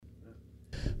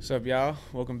What's up, y'all?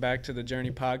 Welcome back to the Journey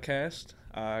Podcast.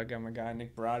 I got my guy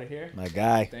Nick Barrotta here. My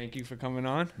guy. Thank you for coming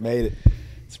on. Made it.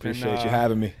 Appreciate you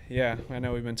having me. Yeah, I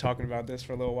know we've been talking about this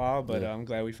for a little while, but I'm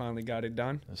glad we finally got it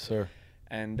done. Yes, sir.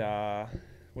 And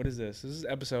what is this? This is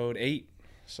episode 8.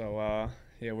 So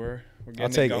yeah, we're getting I'll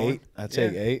take it going. 8. I'll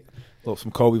take 8.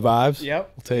 Some Kobe vibes.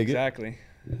 Yep. I'll take exactly.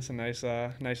 It's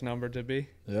a nice number to be.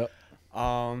 Yep.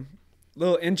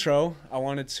 Little intro. I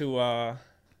wanted to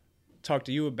talk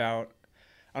to you about.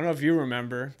 I don't know if you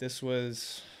remember. This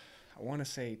was, I want to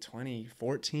say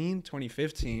 2014,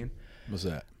 2015. What's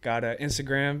that? Got an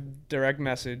Instagram direct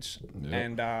message,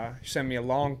 and you sent me a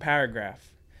long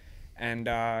paragraph. And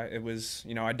it was,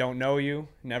 I don't know you,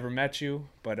 never met you,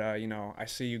 but, I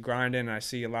see you grinding, and I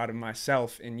see a lot of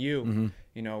myself in you,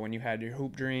 when you had your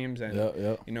hoop dreams, and,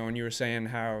 when you were saying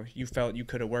how you felt you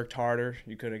could have worked harder,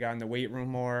 you could have gotten the weight room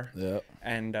more.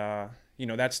 And,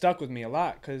 that stuck with me a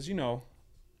lot because,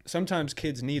 sometimes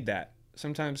kids need that.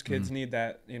 Sometimes kids need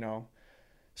that,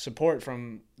 support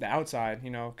from the outside,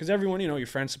 because everyone, your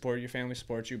friends support you, your family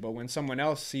supports you. But when someone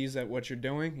else sees that what you're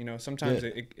doing, sometimes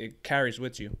it carries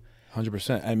with you.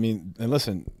 100%. I mean, and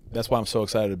listen, that's why I'm so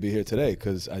excited to be here today,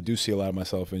 because I do see a lot of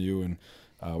myself in you. And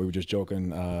we were just joking,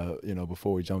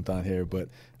 before we jumped on here, but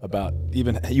about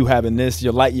even you having this,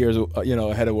 your light years,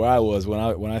 ahead of where I was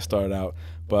when I started out.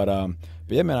 But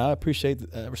yeah, man, I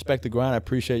respect the grind. I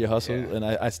appreciate your hustle, and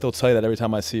I still tell you that every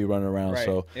time I see you running around. Right.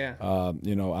 So, yeah. I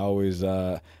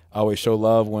always show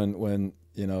love when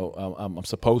I'm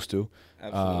supposed to.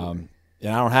 Absolutely.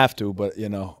 And I don't have to, but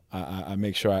I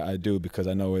make sure I do, because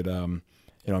I know it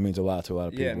it means a lot to a lot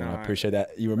of people. Yeah, no, and I appreciate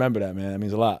that. You remember that, man. That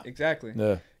means a lot. Exactly.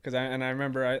 Yeah. Because I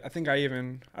remember I think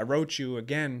I wrote you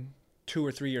again 2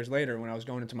 or 3 years later when I was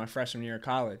going into my freshman year of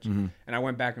college, and I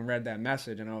went back and read that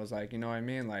message, and I was like, you know what I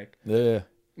mean, like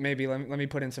maybe let me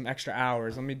put in some extra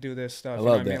hours. Let me do this stuff. I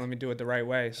love that. I mean? Let me do it the right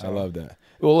way. So I love that.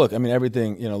 Well, look, I mean,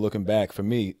 everything, looking back for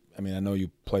me, I mean, I know you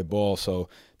play ball, so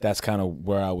that's kind of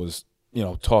where I was,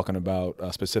 talking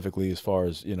about specifically as far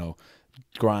as,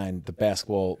 grind the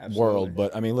basketball world.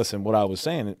 But I mean, listen, what I was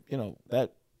saying,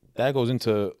 that goes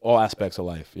into all aspects of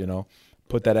life,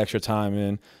 put that extra time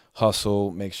in,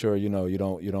 hustle, make sure, you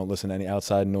don't listen to any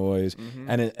outside noise.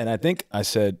 And I think I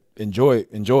said, enjoy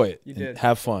it. You did.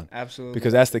 Have fun. Absolutely.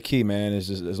 Because that's the key, man, is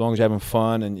just as long as you're having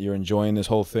fun and you're enjoying this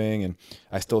whole thing. And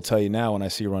I still tell you now, when I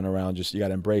see you run around, just, you got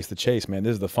to embrace the chase, man.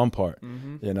 This is the fun part,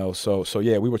 So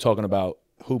yeah, we were talking about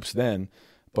hoops then,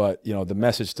 but, the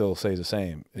message still stays the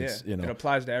same. It's, it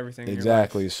applies to everything.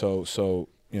 Exactly. In your life. So,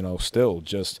 still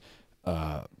just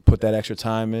put that extra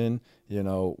time in,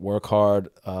 work hard,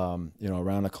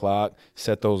 around the clock,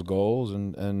 set those goals,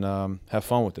 and have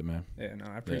fun with it, man. Yeah, no,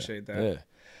 I appreciate that. Yeah.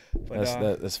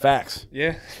 But, that's facts.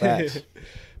 Yeah. Facts.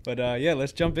 But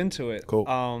let's jump into it. Cool.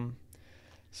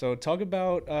 So talk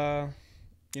about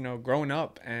growing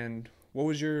up, and what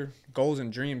was your goals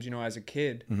and dreams, as a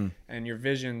kid, and your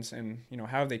visions, and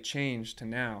how have they changed to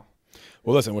now?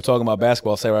 Well, listen, we're talking about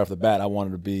basketball. I'll say right off the bat, I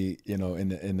wanted to be,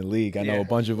 in the league. I know a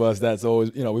bunch of us, that's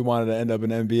always, we wanted to end up in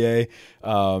NBA.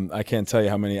 I can't tell you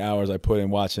how many hours I put in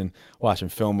watching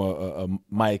film of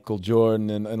Michael Jordan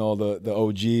and all the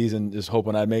OGs, and just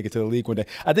hoping I'd make it to the league one day.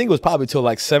 I think it was probably till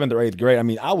like 7th or 8th grade. I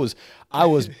mean, I was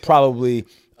probably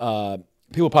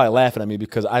people probably laughing at me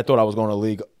because I thought I was going to the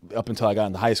league up until I got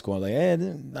into high school. I was like, I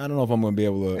don't know if I'm going to be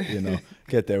able to,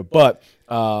 get there. But,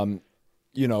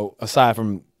 aside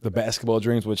from the basketball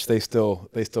dreams, which they still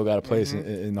got a place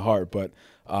in the heart. But,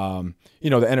 the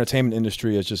entertainment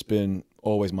industry has just been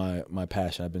always my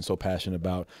passion. I've been so passionate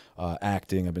about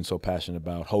acting. I've been so passionate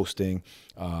about hosting,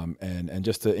 and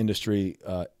just the industry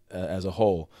as a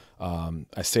whole.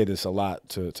 I say this a lot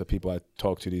to people I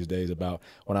talk to these days about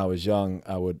when I was young.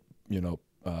 I would,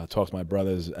 talk to my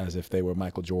brothers as if they were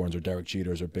Michael Jordans or Derek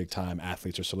Jeters or big-time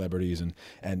athletes or celebrities,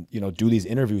 and do these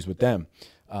interviews with them.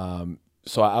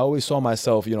 So I always saw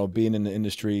myself, being in the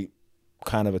industry,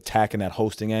 kind of attacking that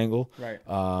hosting angle. Right.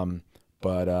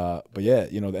 But yeah,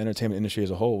 the entertainment industry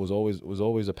as a whole was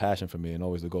always a passion for me, and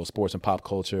always the goal. Sports and pop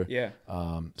culture. Yeah.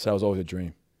 So that was always a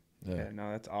dream. Yeah,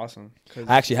 no, that's awesome.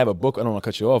 I actually have a book. I don't want to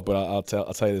cut you off, but I'll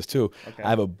tell you this too. Okay. I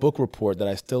have a book report that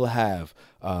I still have,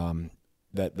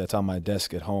 that's on my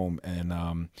desk at home, and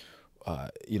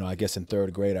I guess in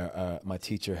 3rd grade, my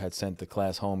teacher had sent the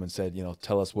class home and said,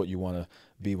 tell us what you want to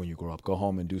be when you grow up. Go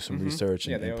home and do some research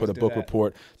and put a book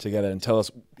report together and tell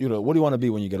us, what do you want to be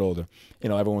when you get older?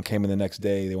 Everyone came in the next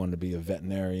day. They wanted to be a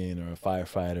veterinarian or a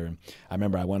firefighter. And I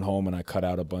remember I went home and I cut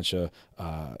out a bunch of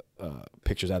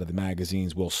pictures out of the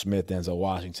magazines, Will Smith, Denzel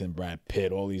Washington, Brad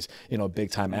Pitt, all these,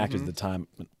 big-time actors at the time.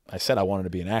 I said I wanted to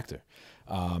be an actor.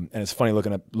 And it's funny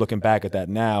looking back at that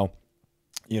now.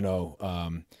 you know,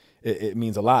 it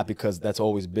means a lot because that's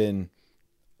always been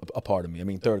a part of me. I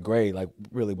mean, third grade, like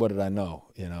really, what did I know?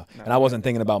 You know, No, and I wasn't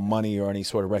thinking about money or any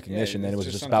sort of recognition. Yeah, Then it it's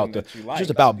was just just about something the, that you just liked.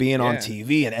 about being on Yeah.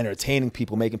 TV and entertaining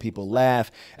people, making people laugh,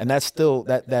 and that's still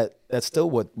that's still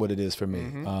what it is for me.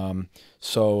 Mm-hmm.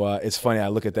 So it's funny. I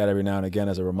look at that every now and again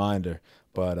as a reminder.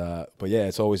 But yeah,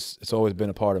 it's always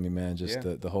been a part of me, man. Just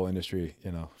Yeah. the whole industry,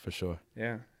 you know, for sure.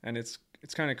 Yeah, and it's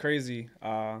kind of crazy.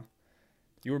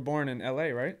 You were born in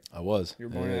L.A., right? I was. You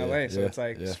were born in L.A., so it's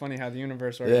like yeah. it's funny how the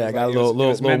universe works. Yeah, It's I got like a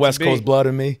little West Coast blood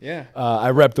in me. Yeah. I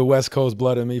rep the West Coast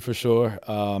blood in me for sure.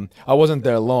 I wasn't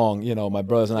there long, you know. My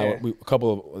brothers and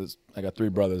Yeah. I got 3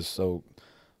 brothers, so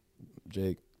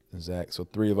Jake and Zach. So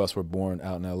 3 of us were born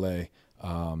out in L.A.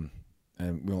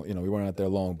 And we weren't out there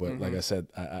long, but like I said,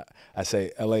 I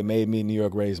say L.A. made me, New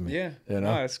York raised me. Yeah, you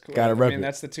know, no, it's cool. Gotta rep I mean, it.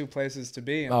 that's the 2 places to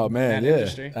be in, Oh man, in that yeah,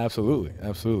 industry.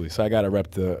 absolutely. So I gotta rep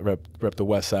the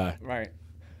West Side. Right.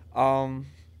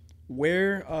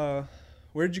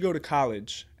 Where'd you go to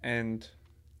college, and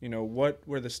what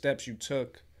were the steps you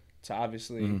took to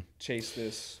obviously chase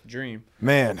this dream?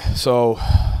 Man, so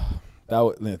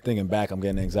thinking back, I'm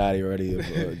getting anxiety already,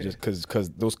 just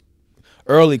because those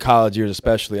early college years,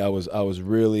 especially, I was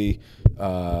really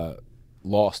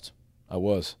lost. I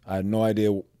had no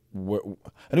idea where.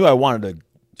 I knew I wanted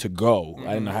to go.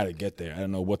 I didn't know how to get there. I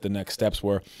didn't know what the next steps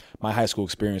were. My high school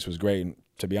experience was great, and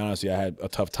to be honest with you, I had a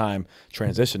tough time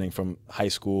transitioning from high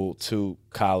school to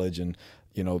college, and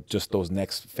just those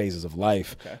next phases of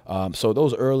life. Okay. So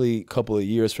those early couple of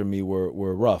years for me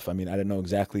were rough. I mean, I didn't know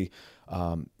exactly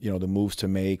the moves to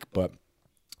make, but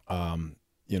I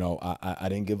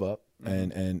didn't give up.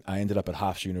 And I ended up at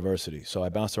Hofstra University. So I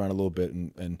bounced around a little bit,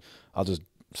 and I'll just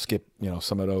skip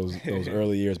some of those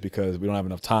early years because we don't have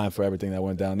enough time for everything that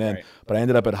went down then. Right. But I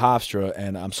ended up at Hofstra,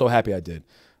 and I'm so happy I did.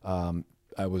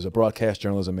 I was a broadcast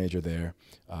journalism major there.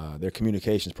 Their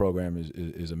communications program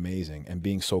is amazing, and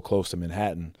being so close to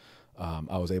Manhattan,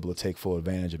 I was able to take full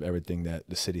advantage of everything that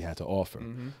the city had to offer.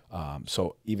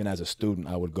 So even as a student,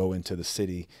 I would go into the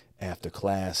city after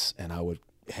class, and I would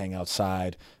hang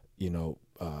outside,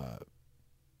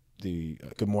 the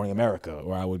Good Morning America,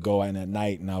 or I would go in at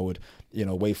night and I would,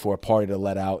 wait for a party to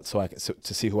let out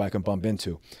to see who I can bump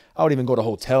into. I would even go to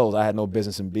hotels I had no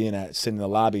business in being at, sitting in the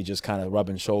lobby, just kind of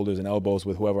rubbing shoulders and elbows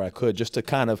with whoever I could, just to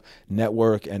kind of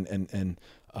network and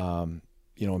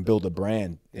build a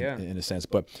brand in a sense.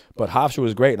 But Hofstra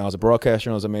was great, and I was a broadcast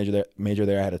journalism major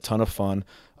there. I had a ton of fun,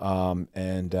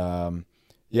 and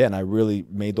I really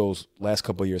made those last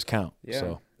couple of years count. Yeah.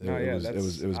 So it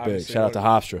was big. obviously Shout out to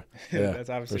Hofstra. Yeah,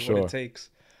 that's obviously for sure. what it takes.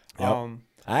 Yep.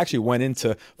 I actually went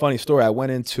into, funny story, I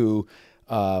went into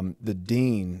the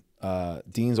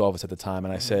dean's office at the time,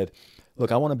 and I said,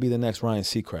 look, I want to be the next Ryan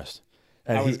Seacrest.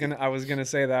 And I was gonna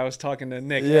say that. I was talking to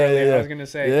Nick Yeah, earlier. yeah. I was gonna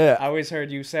say, Yeah. I always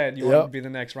heard you said you Yep. wanted to be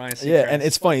the next Ryan Seacrest. Yeah, and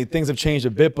it's funny, things have changed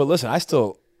a bit, but listen,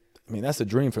 that's a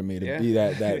dream for me to Yeah. be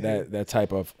that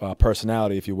type of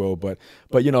personality, if you will. But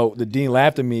the dean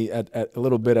laughed at me at a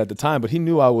little bit at the time, but he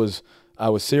knew I was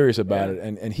serious about it,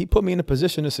 and he put me in a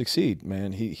position to succeed,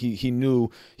 man. He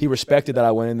knew, he respected that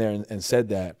I went in there and said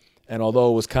that, and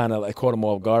although it was kind of like caught him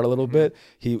off guard a little bit,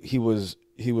 he was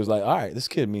like, all right, this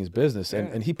kid means business,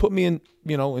 and he put me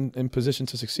in position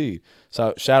to succeed.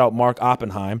 So shout out Mark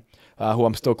Oppenheim, who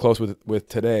I'm still close with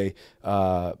today,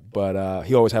 but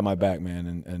he always had my back,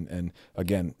 man, and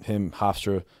again,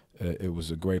 Hofstra, it was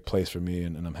a great place for me,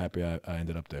 and I'm happy I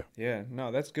ended up there. Yeah,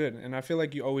 no, that's good, and I feel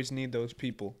like you always need those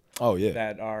people. Oh yeah,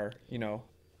 That are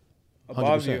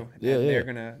above 100%. you, Yeah, and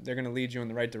yeah. they're gonna lead you in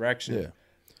the right direction. Yeah.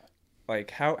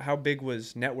 Like how big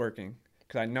was networking?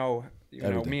 Because I know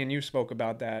Everything. me and you spoke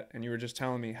about that, and you were just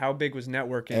telling me how big was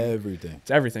networking. Everything.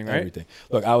 It's everything, right? Everything.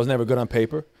 Look, I was never good on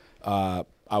paper.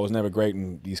 I was never great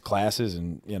in these classes,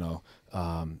 and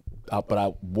but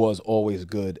I was always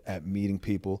good at meeting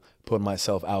people, putting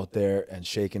myself out there and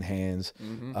shaking hands,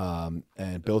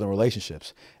 and building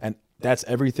relationships. And that's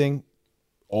everything,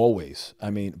 always. I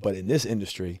mean, but in this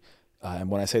industry, and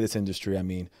when I say this industry, I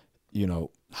mean,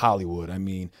 Hollywood. I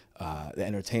mean, the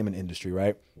entertainment industry,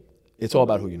 right? It's all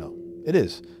about who you know. It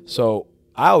is. So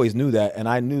I always knew that, and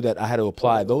I knew that I had to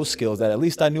apply those skills that at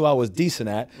least I knew I was decent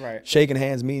at. Right. Shaking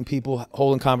hands, meeting people,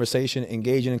 holding conversation,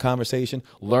 engaging in conversation,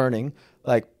 learning.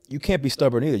 Like, you can't be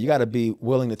stubborn either. You got to be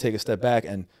willing to take a step back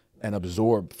and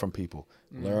absorb from people,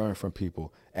 learn from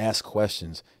people, ask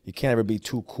questions. You can't ever be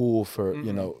too cool for,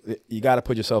 you got to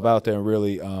put yourself out there and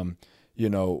really,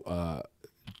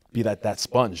 be that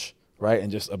sponge, right?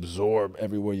 And just absorb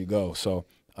everywhere you go. So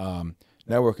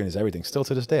networking is everything. Still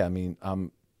to this day, I mean,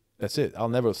 that's it. I'll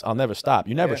never stop.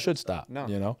 You never should stop.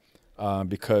 No.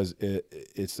 because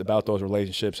it's about those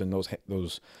relationships and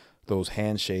those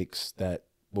handshakes that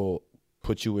will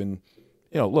put you in.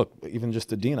 Look, even just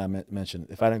the dean I mentioned.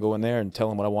 If I didn't go in there and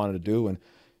tell him what I wanted to do, and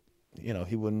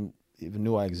he wouldn't even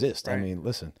knew I exist. Right. I mean,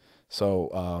 listen. So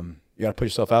you got to put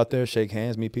yourself out there, shake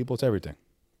hands, meet people. It's everything.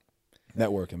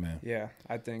 Networking, man. Yeah,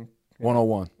 I think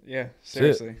 101. Yeah,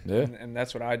 seriously. Yeah. And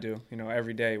that's what I do,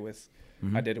 every day with.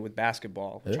 I did it with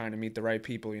basketball, trying to meet the right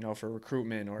people, for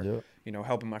recruitment or,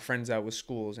 helping my friends out with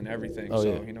schools and everything. Oh,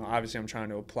 so, yeah. Obviously I'm trying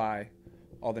to apply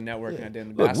all the networking I did in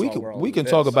the Look, basketball world. we can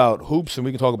talk about hoops and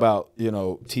we can talk about,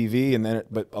 TV and then,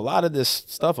 but a lot of this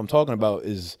stuff I'm talking about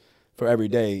is for every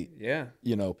day. Yeah.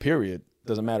 Period.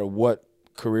 Doesn't matter what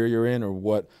career you're in or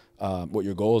what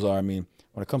your goals are. I mean,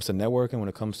 when it comes to networking, when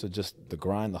it comes to just the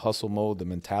grind, the hustle mode, the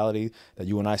mentality that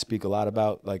you and I speak a lot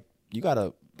about, like you got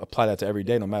to apply that to every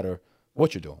day, no matter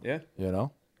what you're doing. Yeah.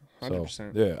 100%.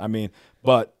 So, yeah, I mean,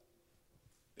 but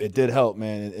it did help,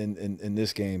 man, in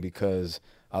this game because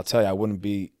I'll tell you, I wouldn't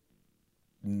be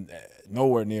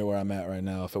nowhere near where I'm at right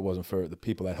now if it wasn't for the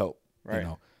people that helped, right.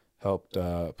 Helped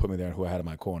put me there and who I had in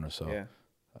my corner. So, yeah.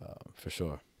 For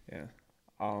sure. Yeah.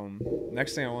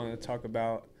 Next thing I wanted to talk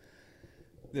about,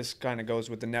 this kind of goes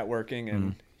with the networking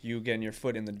and you getting your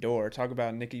foot in the door. Talk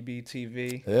about Nikki B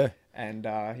TV. Yeah. And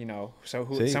so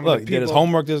who? See, some look, of the people. Did his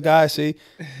homework. This guy, see,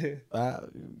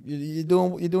 you're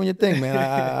doing your thing, man.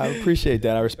 I appreciate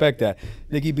that. I respect that.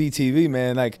 Nikki B TV,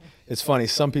 man. Like it's funny.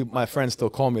 Some people, my friends, still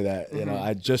call me that.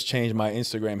 I just changed my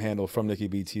Instagram handle from Nikki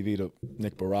B TV to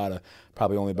Nick Barrotta,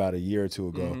 probably only about a year or two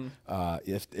ago,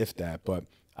 if that. But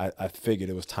I figured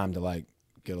it was time to like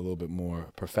get a little bit more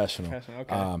professional.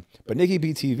 Okay. But Nikki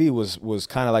B TV was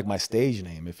kind of like my stage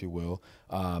name, if you will.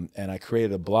 And I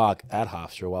created a blog at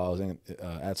Hofstra while I was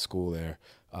at school there.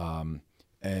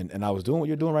 And I was doing what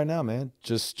you're doing right now, man.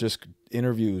 Just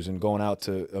interviews and going out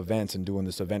to events and doing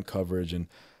this event coverage and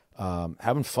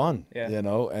having fun,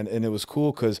 and it was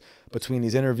cool because between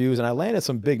these interviews, and I landed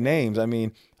some big names. I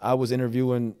mean, I was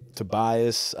interviewing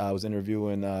Tobias, I was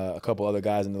interviewing a couple other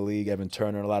guys in the league, Evan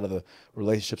Turner, and a lot of the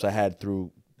relationships I had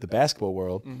through the basketball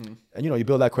world. And, you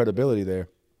build that credibility there.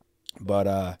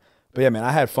 But yeah, man,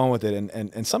 I had fun with it.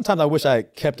 And sometimes I wish I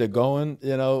kept it going,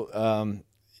 and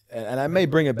I may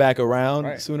bring it back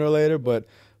around sooner or later, but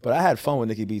I had fun with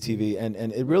Nikki B TV, and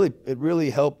it really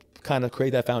helped kind of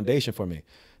create that foundation for me.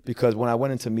 Because when I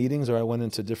went into meetings or I went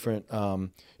into different,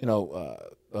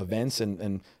 events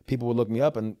and people would look me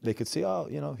up and they could see,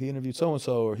 oh, he interviewed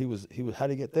so-and-so or he was, how'd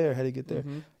he get there?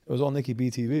 It was all Nikki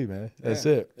B TV, man. That's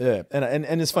it. Yeah.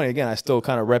 And it's funny, again, I still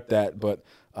kind of rep that, but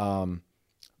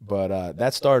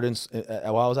that started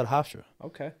while I was at Hofstra.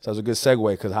 Okay. So it was a good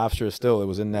segue because Hofstra it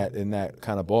was in that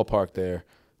kind of ballpark there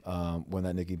when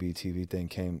that Nikki B TV thing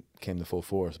came to full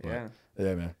force. But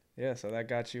yeah, man. Yeah. So that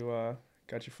got you,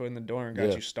 got your foot in the door and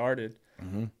got you started.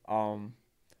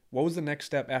 What was the next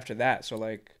step after that? So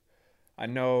like, I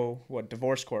know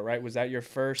divorce court, right? Was that your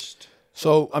first?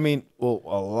 So I mean, well,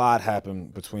 a lot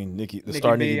happened between Nikki B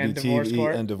TV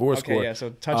and divorce court. Okay, yeah.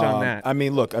 So touch on that. I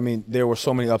mean, look, there were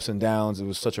so many ups and downs. It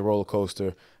was such a roller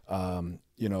coaster. And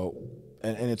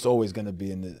it's always going to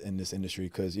be in this industry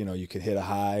because you could hit a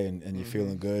high and you're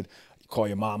feeling good. You call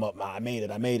your mom up, I made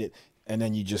it. And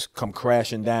then you just come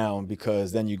crashing down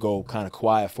because then you go kind of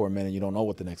quiet for a minute. You don't know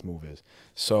what the next move is.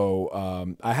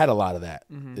 So I had a lot of that.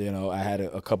 I had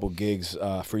a couple gigs,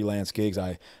 freelance gigs.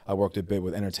 I worked a bit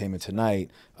with Entertainment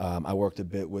Tonight. I worked a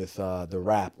bit with The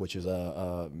Wrap, which is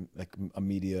a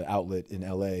media outlet in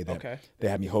L.A. that they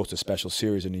had me host a special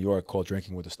series in New York called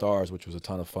Drinking with the Stars, which was a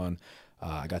ton of fun.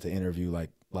 I got to interview like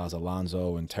Laz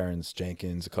Alonso and Terrence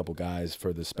Jenkins, a couple guys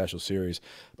for the special series.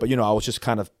 But, I was just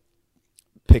kind of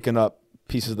picking up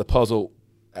pieces of the puzzle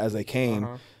as they came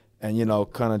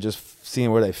and, kind of just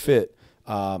seeing where they fit.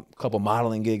 A couple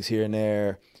modeling gigs here and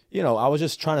there. I was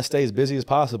just trying to stay as busy as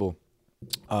possible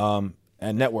and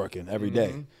networking every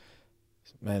day.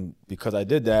 And because I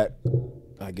did that,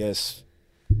 I guess,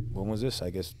 when was this? I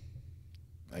guess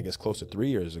close to 3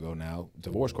 years ago now,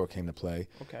 divorce court came to play.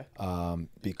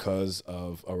 Because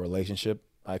of a relationship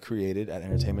I created at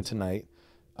Entertainment Tonight.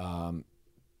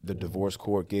 The divorce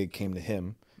court gig came to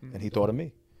him, and he thought of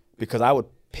me because I would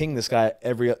ping this guy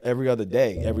every other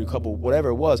day, every couple, whatever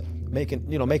it was,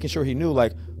 making sure he knew,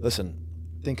 like, listen,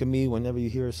 think of me whenever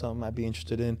you hear something I'd be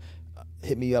interested in.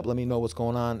 Hit me up, let me know what's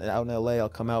going on out in LA. I'll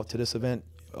come out to this event.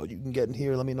 Oh, you can get in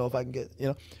here. Let me know if I can get,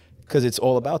 because it's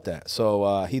all about that.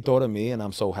 So he thought of me, and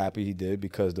I'm so happy he did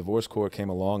because divorce court came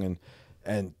along,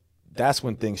 and that's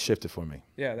when things shifted for me.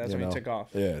 Yeah, that's when you took off.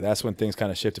 Yeah, that's when things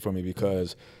kind of shifted for me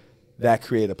because that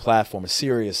created a platform, a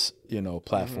serious,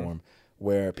 platform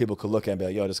where people could look at and be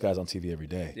like, yo, this guy's on TV every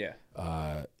day. Yeah.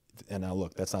 and now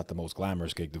look, that's not the most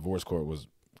glamorous gig. Divorce court was.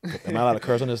 Am I allowed to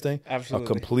curse on this thing? Absolutely. A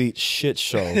complete shit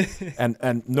show.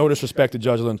 and no disrespect to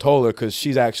Judge Lynn Toller, because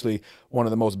she's actually one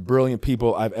of the most brilliant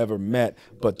people I've ever met.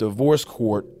 But Divorce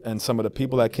Court and some of the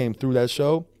people that came through that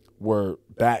show were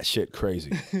batshit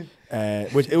crazy.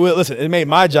 And listen, it made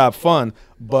my job fun,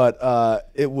 but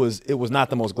it was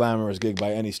not the most glamorous gig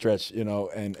by any stretch, you know.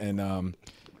 And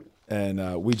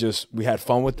we had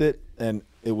fun with it, and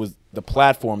it was the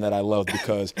platform that I loved,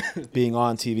 because being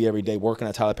on TV every day, working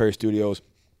at Tyler Perry Studios,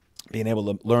 being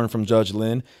able to learn from Judge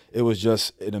Lynn, it was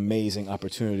just an amazing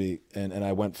opportunity, and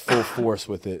I went full force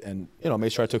with it, and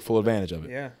made sure I took full advantage of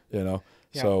it. Yeah. Yeah.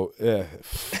 So yeah,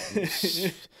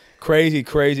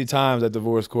 crazy times at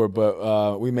Divorce Court,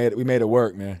 but we made it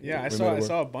work, man. Yeah, I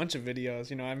saw a bunch of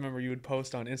videos. I remember you would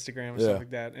post on Instagram and stuff like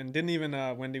that, and didn't even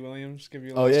Wendy Williams give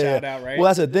you a little shout out, right? Well,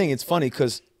 that's the thing. It's funny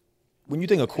because when you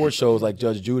think of court shows like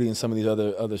Judge Judy and some of these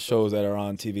other shows that are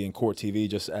on TV and court TV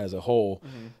just as a whole.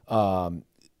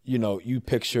 You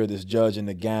picture this judge in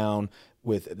the gown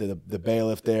with the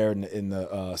bailiff there in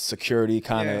the security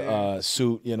kind of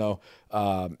suit, and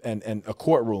a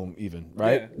courtroom even,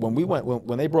 right? Yeah.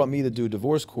 When they brought me to do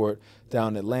Divorce Court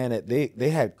down in Atlanta, they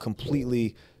had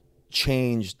completely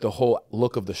changed the whole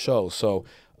look of the show. So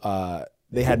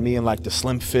they had me in like the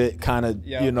slim fit kind of,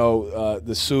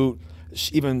 the suit.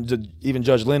 Even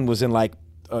Judge Lynn was in like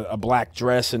a black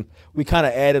dress, and we kind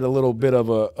of added a little bit of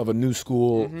a new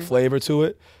school flavor to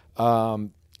it.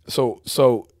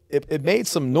 So it made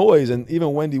some noise, and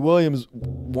even Wendy Williams,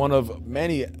 one of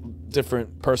many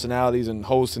different personalities and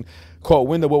hosts, and caught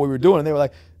wind of what we were doing, and they were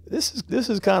like, "This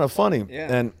is kind of funny."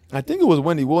 Yeah. And I think it was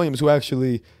Wendy Williams who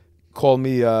actually called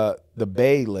me the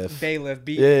bailiff. Bailiff,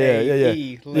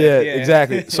 B-A-E. Yeah,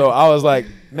 exactly. So I was like,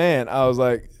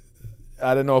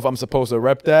 I didn't know if I'm supposed to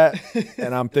rep that,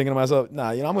 and I'm thinking to myself, nah,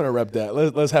 I'm gonna rep that.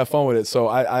 Let's have fun with it. So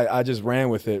I just ran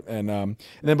with it, and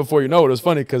then before you know it, it was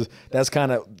funny because that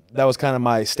was kind of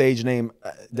my stage name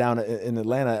down in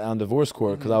Atlanta on Divorce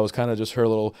Court, because I was kind of just her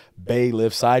little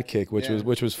bailiff sidekick,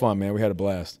 which was fun, man. We had a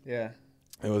blast. Yeah,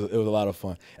 it was a lot of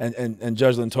fun, and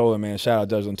Judge Lynn Toller, man, shout out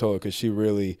Judge Lynn Toller, because she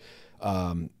really.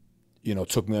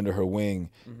 Took me under her wing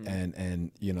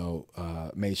and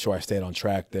made sure I stayed on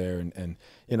track there. And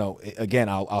again,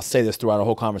 I'll say this throughout our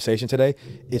whole conversation today,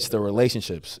 it's the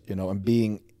relationships, and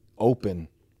being open,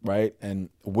 right, and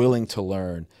willing to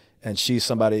learn. And she's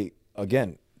somebody,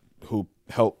 again, who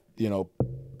helped,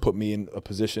 put me in a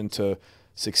position to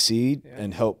succeed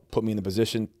and help put me in a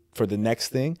position for the next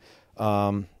thing.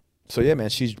 So, yeah, man,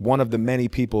 she's one of the many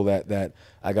people that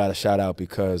I got to shout out,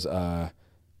 because,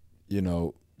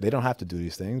 they don't have to do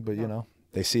these things, but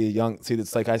they see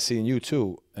it's like I see in you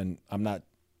too. And I don't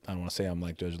want to say I'm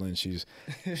like Judge Lynn. She's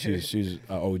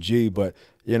OG, but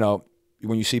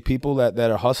when you see people that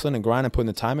are hustling and grinding, putting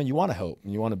the time in, you want to help,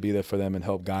 and you want to be there for them and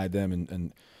help guide them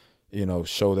and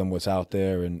show them what's out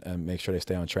there and make sure they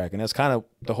stay on track. And that's kind of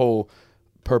the whole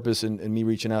purpose in me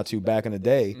reaching out to you back in the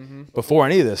day, before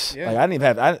any of this. Yeah. Like I didn't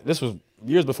even have this was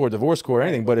years before Divorce Court or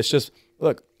anything, but it's just,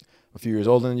 look, a few years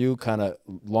older than you, kind of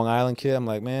Long Island kid. I'm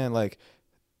like, man, like,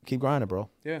 keep grinding, bro.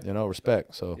 Yeah.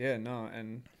 Respect. So. Yeah, no,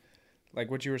 and like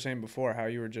what you were saying before, how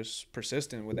you were just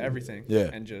persistent with everything. Yeah.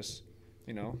 And just,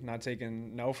 not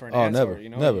taking no for an answer.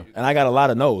 Never. And I got a lot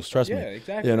of no's, trust me. Yeah,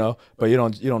 exactly. But you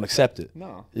don't accept it.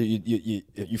 No.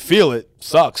 You feel it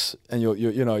sucks, and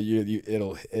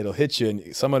it'll hit you,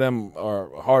 and some of them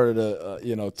are harder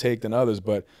to take than others,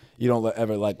 but you don't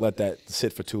ever let that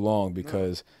sit for too long,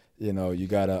 because. You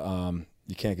gotta,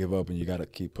 you can't give up, and you gotta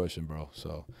keep pushing, bro.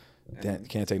 So, you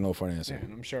can't take no for an answer. Yeah,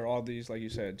 and I'm sure all these, like you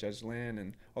said, Judge Lynn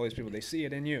and all these people, they see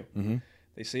it in you.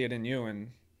 They see it in you,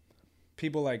 and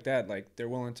people like that, like, they're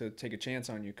willing to take a chance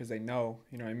on you because they know,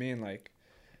 what I mean? Like,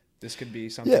 this could be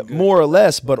something good. More or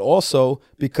less, but also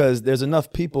because there's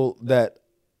enough people that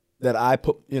I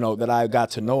put, that I got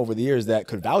to know over the years that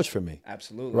could vouch for me.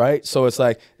 Absolutely. Right? So it's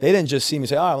like, they didn't just see me and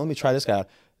say, all right, let me try this guy out.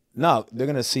 No, they're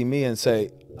going to see me and say,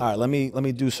 all right, let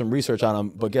me do some research on him.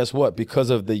 But guess what? Because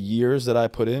of the years that I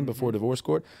put in before Divorce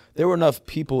Court, there were enough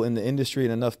people in the industry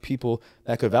and enough people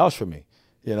that could vouch for me,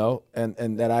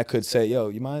 and that I could say, yo,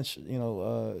 you mind, sending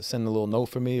a little note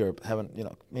for me, or having,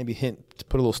 maybe hint to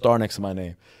put a little star next to my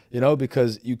name,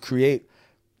 because you create,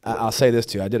 I'll say this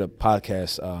to you. I did a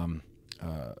podcast,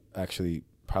 actually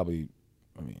probably,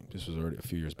 this was already a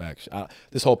few years back.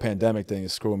 This whole pandemic thing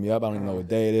is screwing me up. I don't even know what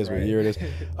day it is, what year it is.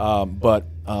 But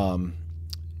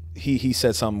he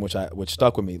said something which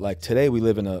stuck with me. Like, today we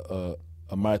live in a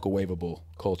microwavable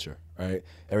culture, right?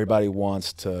 Everybody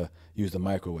wants to use the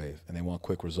microwave, and they want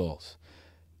quick results.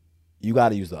 You got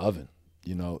to use the oven.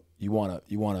 You want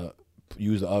to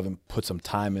use the oven, put some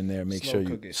time in there, make sure you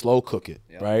cook it. slow cook it,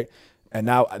 Yep. right? And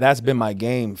now that's been my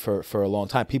game for a long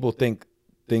time. People think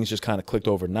things just kind of clicked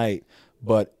overnight,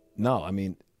 but no, I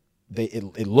mean,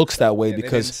 it looks that way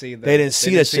because they didn't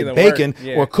see that shit baking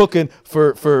or cooking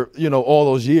for all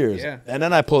those years. Yeah. And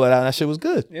then I pull it out and that shit was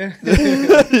good. Yeah.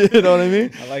 You know what I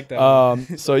mean? I like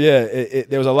that. So yeah,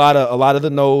 there was a lot of the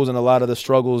no's and a lot of the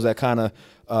struggles that kind of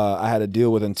I had to deal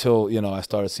with until I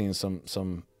started seeing some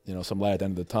light at the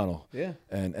end of the tunnel. Yeah.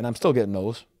 And I'm still getting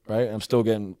those, right? I'm still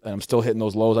hitting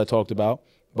those lows I talked about,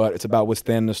 but it's about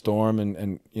withstanding the storm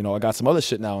and I got some other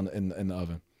shit now in the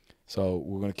oven. So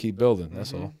we're gonna keep building.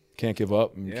 That's all. Can't give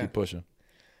up and keep pushing.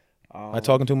 Am I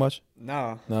talking too much?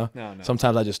 No.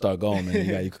 Sometimes I just start going,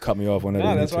 man. You could cut me off whenever.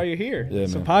 No, that's why you're here. Yeah,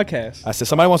 it's man. a podcast. I said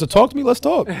somebody wants to talk to me. Let's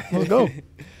talk. Let's go.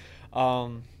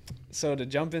 So to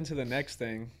jump into the next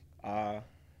thing,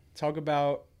 talk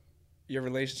about your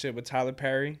relationship with Tyler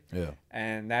Perry. Yeah.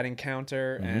 And that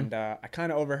encounter. And I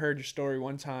kind of overheard your story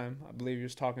one time. I believe you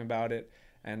was talking about it.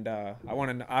 And I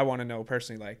want to know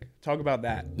personally, like, talk about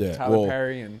that. Yeah. Tyler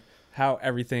Perry and how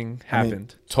everything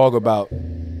happened. Talk about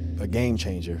a game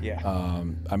changer. Yeah.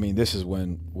 This is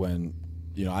when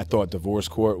I thought divorce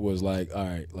court was like, all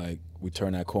right, like we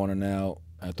turn that corner now.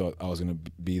 I thought I was gonna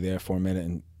be there for a minute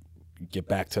and get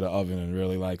back to the oven and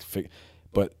really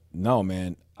but no,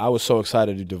 man. I was so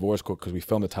excited to do divorce court because we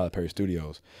filmed at Tyler Perry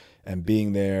Studios, and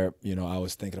being there, I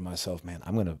was thinking to myself, man,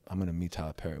 I'm gonna meet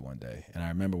Tyler Perry one day. And I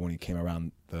remember when he came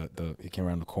around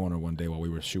the corner one day while we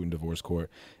were shooting divorce court,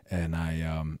 and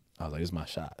I was like, "This is my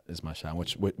shot. This is my shot."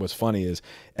 What's funny is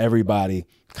everybody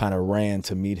kind of ran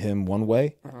to meet him one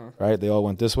way, right? They all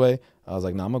went this way. I was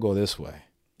like, "No, I'm gonna go this way."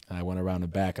 And I went around the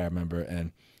back. I remember,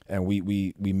 and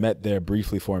we met there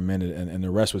briefly for a minute, and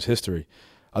the rest was history.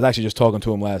 I was actually just talking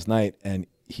to him last night, and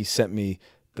he sent me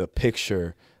the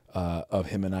picture of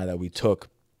him and I that we took.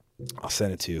 I'll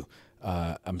send it to you.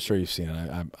 I'm sure you've seen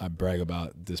it. I brag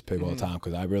about this pic all the time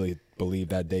because I really believe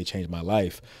that day changed my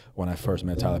life when I first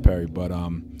met Tyler Perry. But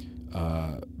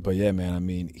yeah,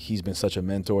 man. He's been such a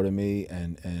mentor to me,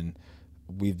 and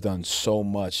we've done so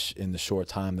much in the short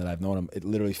time that I've known him.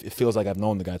 It feels like I've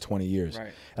known the guy 20 years.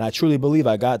 Right. And I truly believe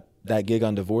I got that gig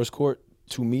on divorce court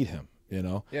to meet him.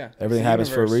 Yeah, everything happens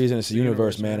for a reason. It's the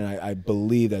universe, man. And I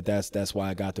believe that that's why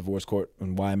I got divorce court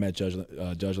and why I met Judge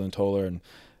Lintola,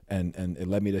 and it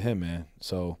led me to him, man.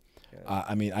 So,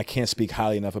 I can't speak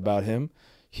highly enough about him.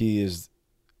 The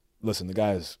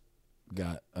guy's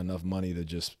got enough money to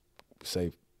just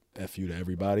say F you to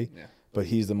everybody. Yeah. But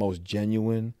he's the most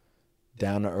genuine,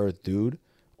 down-to-earth dude.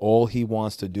 All he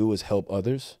wants to do is help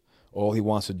others. All he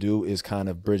wants to do is kind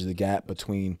of bridge the gap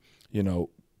between,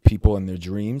 people and their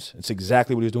dreams. It's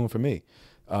exactly what he's doing for me.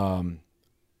 I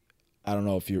don't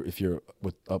know if you're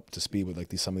up to speed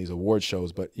with some of these award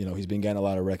shows, but he's been getting a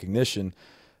lot of recognition.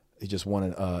 He just won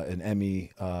an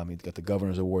Emmy. He got the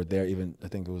Governor's Award there. Even I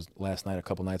think it was last night, a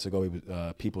couple nights ago, he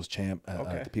was People's Champ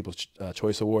at the People's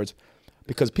Choice Awards.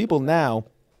 Because people now,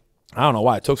 I don't know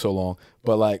why it took so long,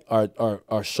 but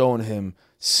are showing him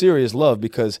serious love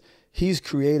because he's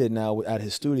created now at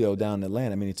his studio down in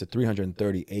Atlanta. It's a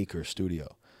 330-acre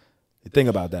studio. Think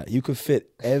about that. You could fit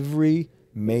every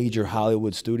major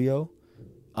Hollywood studio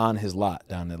on his lot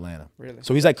down in Atlanta. Really?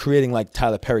 So he's creating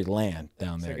Tyler Perry land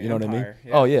down there. You know what I mean?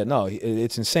 Yeah. Oh yeah, no,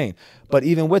 it's insane. But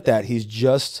even with that, he's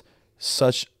just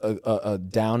such a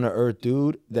down to earth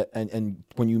dude that, and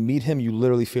when you meet him, you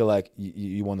literally feel like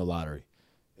you won the lottery.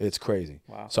 It's crazy.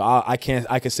 Wow. So I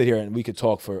can sit here and we could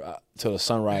talk for till the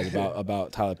sunrise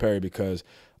about Tyler Perry because.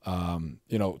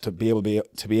 To be able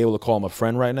to call him a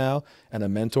friend right now and a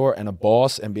mentor and a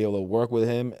boss and be able to work with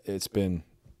him, it's been,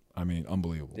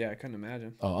 unbelievable. Yeah, I couldn't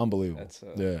imagine. Oh, unbelievable. It's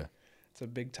a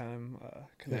big time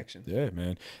connection. Yeah,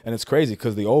 man. And it's crazy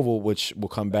because the Oval, which will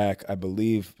come back, I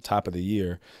believe, top of the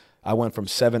year, I went from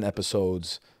 7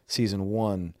 episodes, season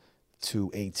 1,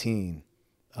 to 18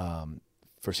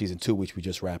 for season 2, which we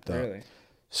just wrapped up. Really?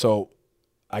 So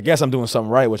I guess I'm doing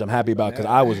something right, which I'm happy about because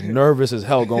I was nervous as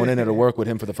hell going in there to work with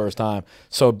him for the first time.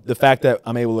 So the fact that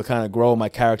I'm able to kind of grow my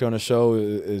character on the show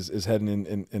is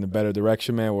heading in a better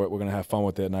direction, man. We're going to have fun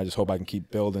with it, and I just hope I can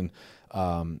keep building,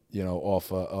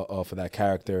 off of that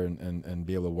character and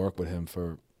be able to work with him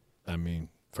for,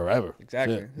 forever.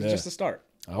 Exactly. It's just the start.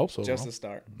 I hope so. Just the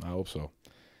start. I hope so.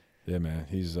 Yeah, man.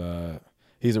 He's a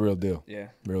real deal. Yeah.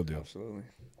 Real deal. Absolutely.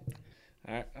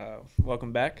 All right.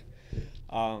 Welcome back.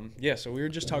 So we were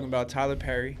just talking about Tyler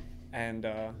Perry, and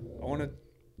I want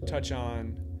to touch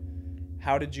on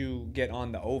how did you get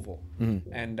on the Oval,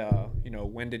 and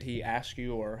when did he ask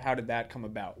you, or how did that come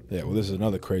about? Yeah, well, this is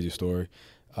another crazy story,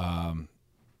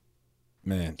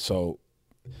 man. So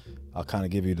I'll kind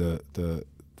of give you the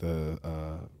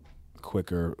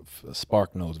quicker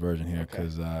Spark Notes version here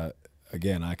because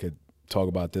again, I could talk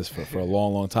about this for a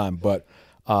long, long time. But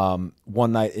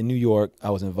one night in New York, I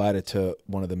was invited to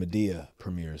one of the Medea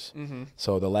premieres. Mm-hmm.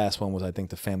 So the last one was, I think,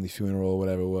 the Family Funeral or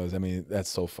whatever it was. I mean, that's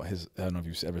so fun. I don't know if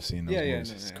you've ever seen those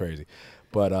movies. It's crazy.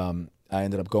 But I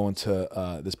ended up going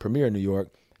to this premiere in New York,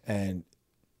 and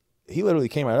he literally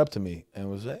came right up to me and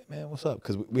was like, "Hey, man, what's up?"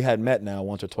 Because we had met now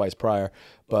once or twice prior.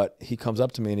 But he comes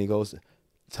up to me and he goes,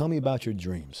 "Tell me about your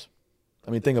dreams."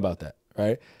 I mean, think about that,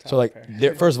 right? So like,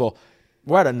 first of all,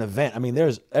 we're at an event. I mean,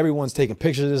 everyone's taking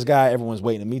pictures of this guy. Everyone's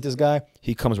waiting to meet this guy.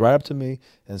 He comes right up to me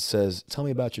and says, "Tell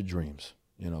me about your dreams.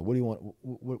 You know, what do you want?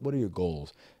 What are your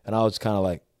goals?" And I was kind of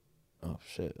like, "Oh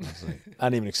shit!" I was like, I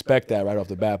didn't even expect that right off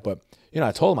the bat. But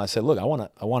I told him, I said, "Look, I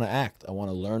want to act. I want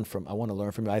to learn from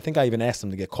you." I think I even asked him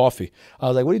to get coffee. I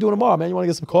was like, "What are you doing tomorrow, man? You want to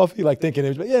get some coffee?" Like thinking,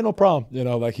 yeah, no problem.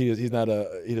 Like he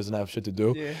doesn't have shit to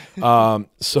do. Yeah.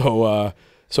 So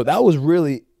that was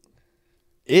really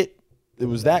it. It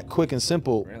was that quick and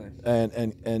simple. Really?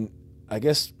 And I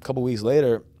guess a couple weeks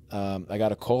later, I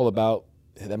got a call about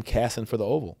them casting for the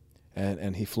Oval,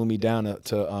 and he flew me down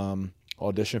to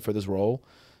audition for this role,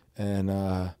 and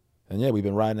yeah, we've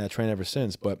been riding that train ever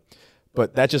since. But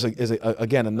that just is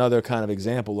again another kind of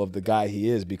example of the guy he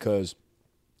is, because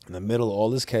in the middle of all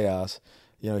this chaos,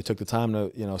 he took the time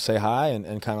to say hi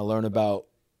and kind of learn about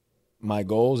my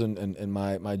goals and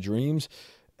my dreams,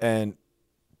 and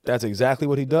that's exactly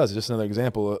what he does. It's just another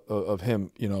example of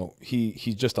him.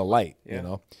 He's just a light.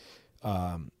 Yeah.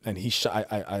 And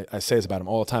I say this about him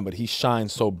all the time, but he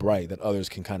shines so bright that others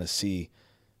can kind of see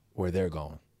where they're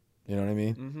going. You know what I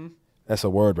mean? Mm-hmm. That's a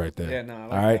word right there. Yeah, no, I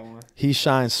like all right? that one. He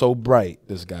shines so bright,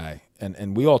 this guy.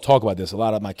 And we all talk about this. A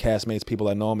lot of my castmates, people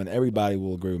that know him, and everybody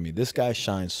will agree with me. This guy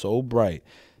shines so bright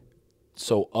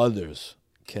so others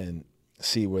can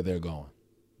see where they're going.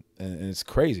 And it's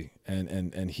crazy.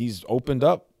 And he's opened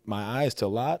up my eyes to a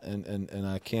lot, and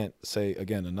I can't say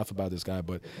again enough about this guy,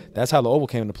 but that's how the Oval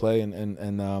came into play,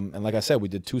 and like I said, we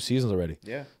did 2 seasons already.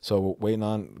 Yeah. So we're waiting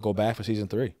on go back for season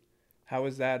 3. How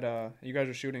was that? You guys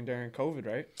were shooting during COVID,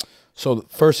 right? So the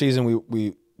first season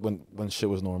we when shit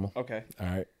was normal. Okay. All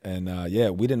right. And yeah,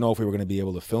 we didn't know if we were going to be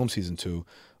able to film season 2,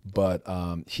 but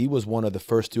he was one of the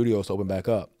first studios to open back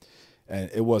up. And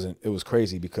it was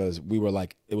crazy because we were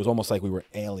like, it was almost like we were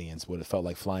aliens, what it felt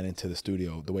like flying into the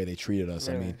studio, the way they treated us.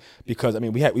 Really? I mean, because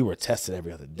we were tested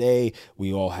every other day.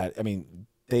 We all had,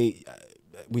 we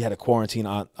had a quarantine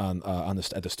at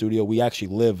the studio. We actually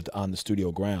lived on the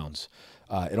studio grounds.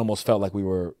 It almost felt like we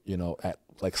were, at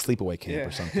like sleepaway camp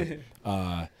or something.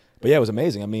 But yeah, it was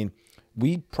amazing. I mean,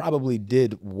 we probably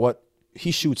did what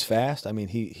he shoots fast. I mean,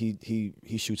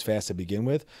 he shoots fast to begin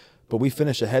with, but we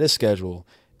finished ahead of schedule.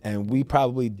 And we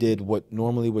probably did what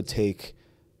normally would take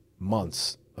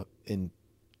months in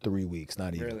 3 weeks,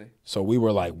 not even. Really? So we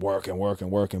were like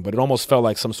working, but it almost felt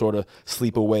like some sort of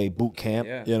sleepaway boot camp,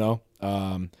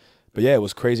 But yeah, it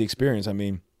was a crazy experience. I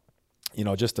mean,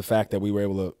 just the fact that we were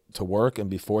able to work and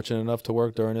be fortunate enough to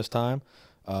work during this time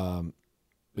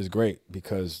is great,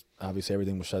 because obviously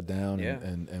everything was shut down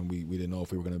and we didn't know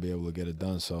if we were going to be able to get it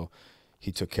done. So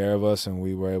he took care of us, and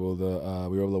we were able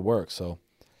to work. So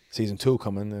season 2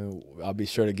 coming, and I'll be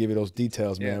sure to give you those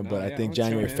details, man. But I think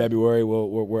January, February,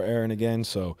 we're airing again.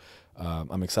 So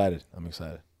I'm excited.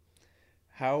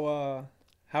 How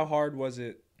hard was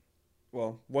it?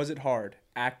 Well, was it hard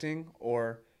acting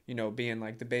or being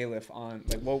like the bailiff on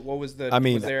like what was the?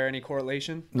 Was there any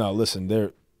correlation? No, listen,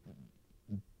 there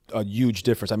a huge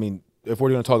difference. I mean, if we're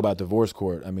going to talk about divorce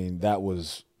court, I mean that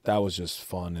was just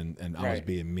fun, and I was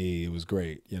being me. It was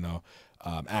great,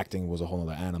 Acting was a whole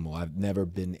other animal. I've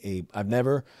done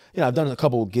a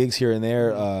couple of gigs here and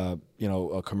there, a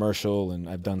commercial, and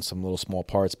I've done some little small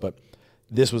parts, but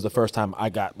this was the first time I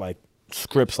got like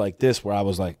scripts like this where I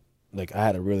was like I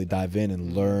had to really dive in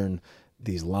and learn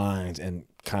these lines and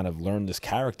kind of learn this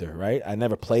character, right? I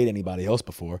never played anybody else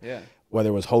before. Yeah. Whether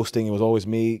it was hosting, it was always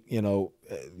me.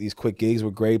 These quick gigs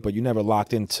were great, but you never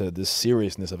locked into the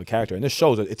seriousness of a character. And this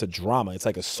shows that it's a drama. It's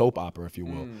like a soap opera, if you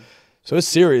will. So it's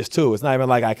serious too. It's not even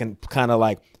like I can kind of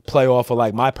like play off of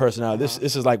like my personality.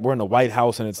 This is like we're in the White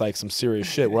House and it's like some serious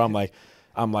shit where I'm like,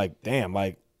 damn,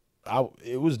 like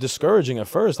it was discouraging at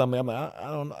first. I'm like,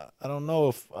 I don't know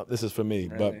if this is for me,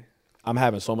 really? But I'm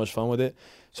having so much fun with it.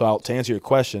 So to answer your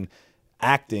question,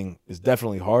 acting is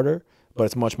definitely harder, but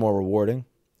it's much more rewarding.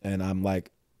 And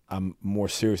I'm more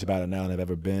serious about it now than I've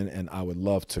ever been, and I would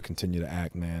love to continue to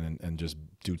act, man, and just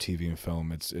do TV and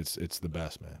film. It's the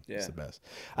best, man. Yeah. It's the best.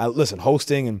 Listen,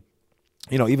 hosting and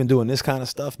you know, even doing this kind of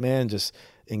stuff, man, just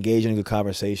engaging in a good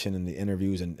conversation in the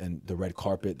interviews and the red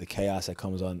carpet, the chaos that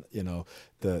comes on, you know,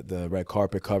 the red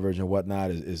carpet coverage and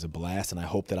whatnot is a blast. And I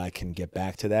hope that I can get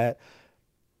back to that.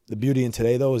 The beauty in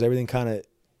today, though, is everything kind of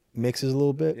mixes a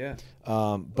little bit. Yeah.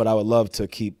 But I would love to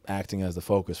keep acting as the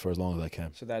focus for as long as I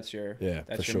can. So that's your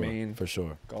for your main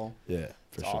goal. Yeah,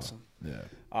 for sure. Awesome.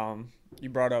 Yeah. You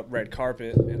brought up red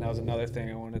carpet, and that was another thing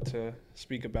I wanted to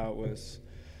speak about.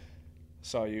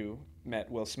 Saw you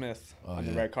met Will Smith on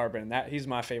the red carpet, and he's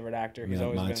my favorite actor. He's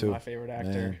always been my favorite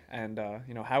actor. Man. And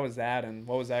you know, how was that, and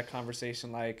what was that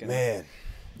conversation like? And, man,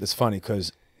 it's funny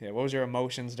because what was your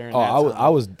emotions during that time?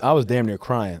 I was damn near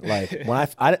crying. Like when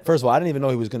I first of all, I didn't even know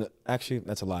he was gonna. Actually,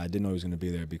 that's a lie. I didn't know he was gonna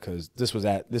be there because this was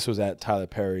at Tyler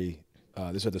Perry.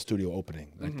 This was at the studio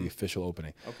opening, like the official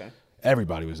opening. Okay.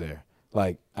 Everybody was there.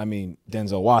 Like, I mean,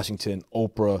 Denzel Washington,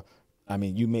 Oprah. I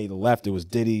mean, you made a left, it was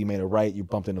Diddy. You made a right, you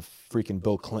bumped into freaking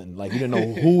Bill Clinton. Like, you didn't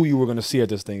know who you were going to see at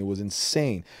this thing. It was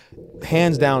insane.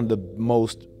 Hands down, the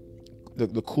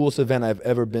coolest event I've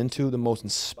ever been to, the most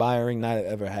inspiring night I've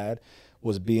ever had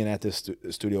was being at this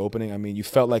studio opening. I mean, you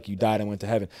felt like you died and went to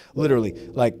heaven. Literally,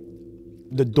 like,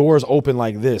 the doors open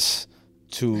like this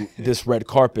to this red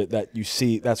carpet that you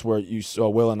see. That's where you saw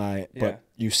Will and I. But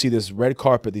you see this red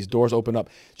carpet, these doors open up.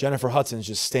 Jennifer Hudson's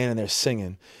just standing there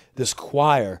singing. This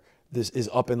choir, this is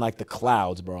up in like the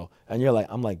clouds, bro. And you're like,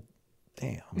 I'm like,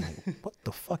 damn. I'm like, what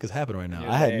the fuck is happening right now?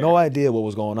 I had no idea what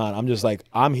was going on. I'm just like,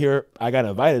 I'm here. I got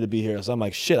invited to be here. So I'm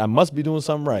like, shit, I must be doing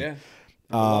something right.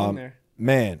 Yeah.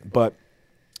 Man, but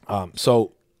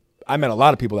so I met a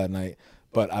lot of people that night.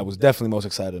 But I was definitely most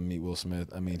excited to meet Will Smith.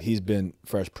 I mean, he's been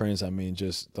Fresh Prince. I mean,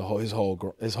 just his whole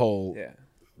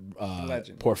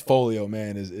portfolio,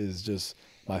 man, is just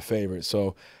my favorite.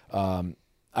 So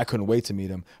I couldn't wait to meet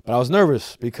him. But I was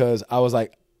nervous because I was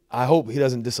like, I hope he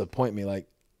doesn't disappoint me. Like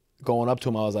going up to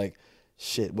him, I was like,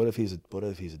 shit, what if he's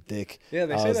a dick? Yeah,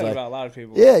 they say that about a lot of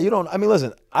people. Yeah, you don't. I mean,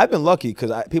 listen, I've been lucky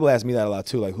because people ask me that a lot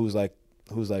too. Like, who's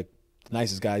the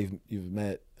nicest guy you've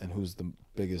met, and who's been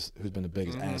the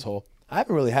biggest asshole? I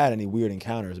haven't really had any weird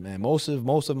encounters, man. Most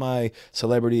of my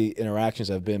celebrity interactions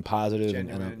have been positive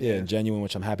and genuine,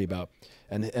 which I'm happy about.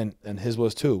 And his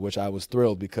was too, which I was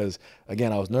thrilled because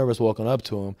again, I was nervous walking up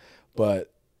to him, but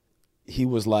he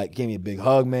was like, gave me a big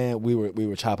hug, man. We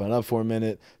were chopping it up for a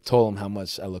minute, told him how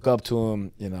much I look up to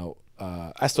him. You know,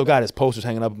 I still got his posters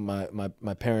hanging up in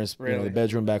my parents' the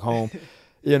bedroom back home.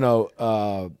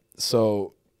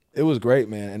 So it was great,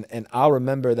 man. And I'll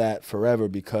remember that forever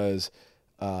because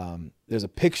there's a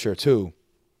picture too,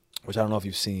 which I don't know if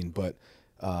you've seen, but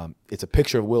it's a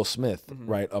picture of Will Smith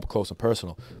right up close and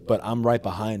personal. But I'm right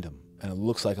behind him, and it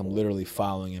looks like I'm literally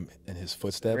following him in his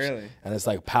footsteps. Really? And it's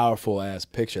like a powerful ass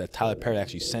picture that Tyler Perry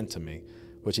actually sent to me,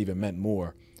 which even meant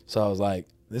more. So I was like,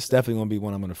 this is definitely gonna be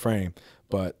one I'm gonna frame.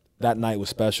 But that night was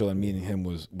special, and meeting him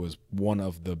was one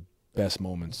of the best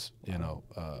moments,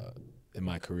 in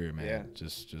my career, man. Yeah.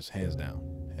 Just hands down.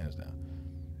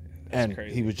 That's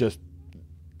crazy. He was just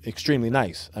extremely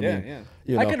nice. I mean,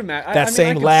 I could imagine that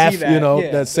same laugh. That.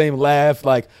 That same laugh,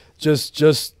 like just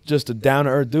a down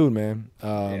to earth dude,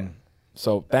 man.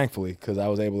 So thankfully, because I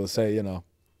was able to say,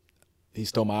 he's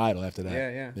still my idol after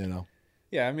that. Yeah.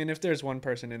 Yeah, I mean, if there's one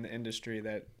person in the industry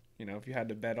that if you had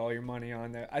to bet all your money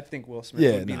on that, I think Will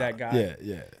Smith would be that guy.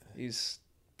 Yeah. He's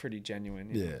pretty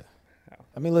genuine.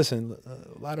 I mean, listen,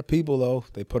 a lot of people though,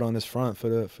 they put on this front for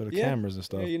the cameras and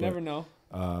stuff. Yeah, you never know.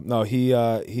 No,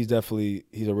 he's definitely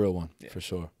a real one for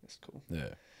sure. That's cool. Yeah.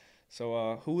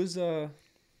 So who is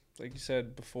like you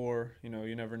said before,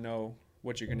 you never know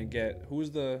what you're gonna get. Who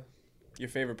is your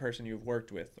favorite person you've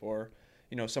worked with, or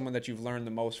someone that you've learned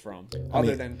the most from,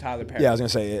 other than Tyler Perry? Yeah, I was gonna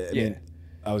say. I mean,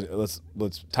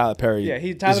 let's Tyler Perry.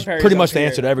 Yeah, Tyler Perry pretty much the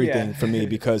answer to everything for me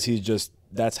because he's just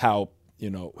that's how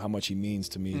how much he means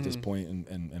to me at this point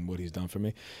and what he's done for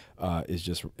me is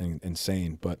just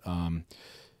insane. But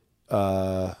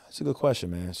it's a good question,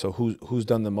 man. So who's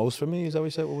done the most for me? Is that what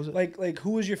you said? What was it? Like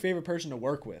who was your favorite person to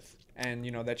work with, and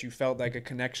that you felt like a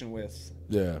connection with?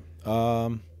 Yeah.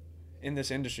 In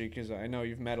this industry, because I know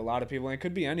you've met a lot of people, and it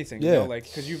could be anything. Yeah.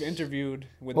 Because you've interviewed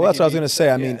with. Well, that's what I was gonna say.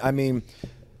 I mean,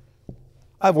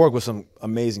 I've worked with some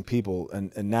amazing people,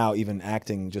 and now even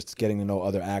acting, just getting to know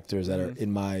other actors that are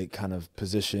in my kind of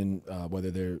position,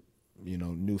 whether they're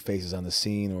new faces on the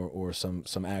scene or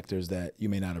some actors that you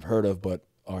may not have heard of, but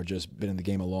are just been in the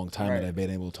game a long time that I've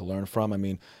been able to learn from. I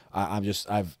mean,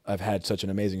 I've had such an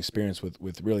amazing experience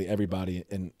with really everybody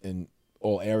in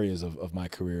all areas of my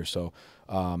career. So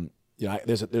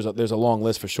there's a long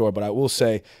list for sure, but I will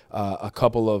say a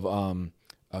couple of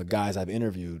guys I've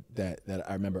interviewed that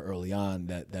I remember early on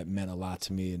that meant a lot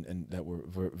to me and that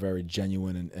were very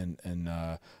genuine and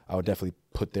I would definitely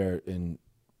put there in,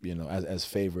 as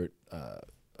favorite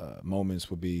moments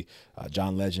would be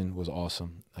John Legend was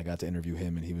awesome. I got to interview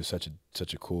him and he was such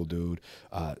a cool dude.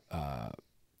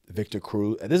 Victor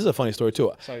Cruz. This is a funny story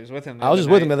too. So he was with him. I was just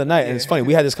with him the other night, and it's funny.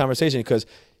 We had this conversation because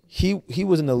he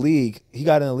was in the league. He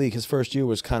got in the league. His first year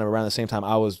was kind of around the same time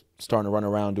I was starting to run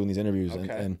around doing these interviews,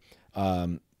 and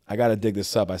I got to dig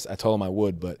this up. I told him I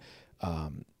would, but we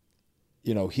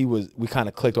kind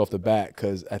of clicked off the bat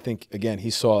because I think again he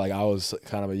saw like I was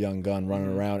kind of a young gun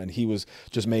running around, and he was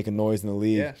just making noise in the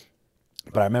league. Yeah.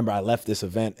 But I remember I left this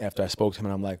event after I spoke to him,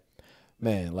 and I'm like,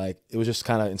 man, like it was just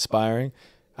kind of inspiring.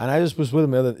 And I just was with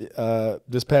him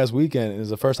this past weekend. It was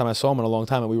the first time I saw him in a long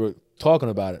time, and we were talking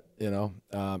about it,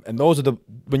 And those are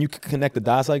when you connect the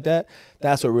dots like that,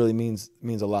 that's what really means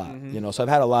a lot, So I've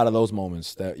had a lot of those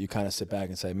moments that you kind of sit back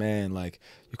and say, man, like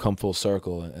you come full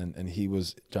circle. And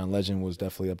John Legend was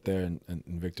definitely up there, and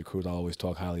Victor Cruz I always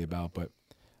talk highly about. But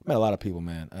I met a lot of people,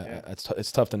 man. Yeah.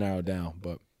 It's tough to narrow it down,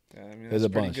 but there's a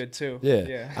bunch. Good too.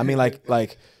 Yeah. I mean,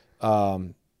 like.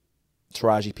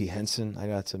 Taraji P. Henson, I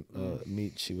got to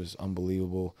meet. She was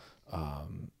unbelievable.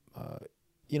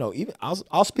 Even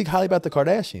I'll speak highly about the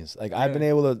Kardashians. Like I've been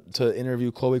able to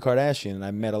interview Khloe Kardashian, and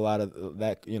I met a lot of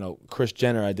that. Kris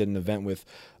Jenner, I did an event with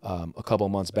a couple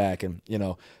of months back, and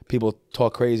people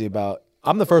talk crazy about.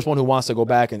 I'm the first one who wants to go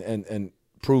back and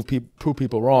prove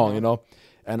people wrong.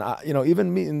 And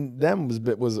even meeting them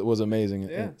was amazing.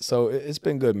 Yeah. And so it's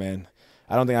been good, man.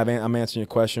 I don't think I'm answering your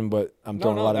question, but I'm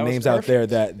throwing a lot of names out there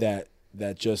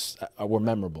that just were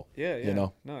memorable. Yeah.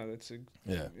 No, that's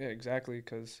exactly,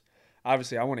 because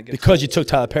obviously I want to get because you took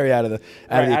Tyler Perry out of the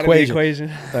equation.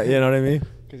 You know what I mean?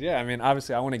 Because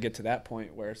obviously I want to get to that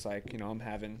point where it's like I'm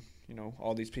having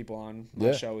all these people on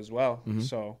my show as well. Mm-hmm.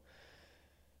 So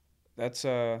that's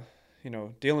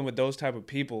dealing with those type of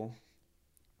people.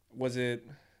 Were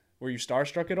you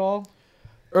starstruck at all?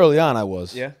 Early on, I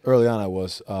was. Yeah. Early on, I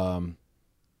was.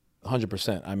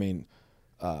 100%. I mean.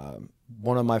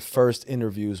 One of my first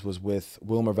interviews was with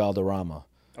Wilmer Valderrama.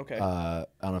 Okay. I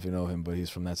don't know if you know him, but he's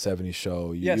from that '70s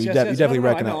show. You yes. definitely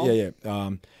recognize.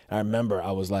 Yeah. I remember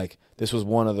I was like, this was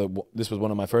one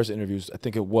of my first interviews. I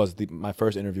think it was my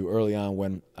first interview early on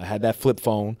when I had that flip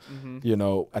phone.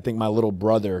 Mm-hmm. I think my little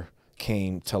brother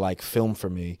came to like film for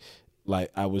me. Like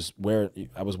I was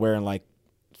wearing like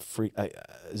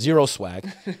zero swag.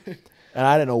 And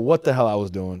I didn't know what the hell I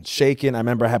was doing. Shaking. I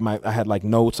remember I had like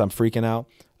notes. I'm freaking out.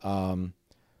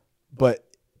 But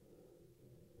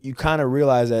you kind of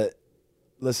realize that,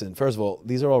 listen, first of all,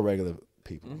 these are all regular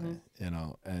people, man,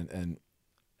 and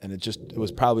it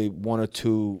was probably one or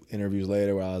two interviews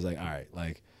later where I was like, all right,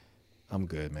 like I'm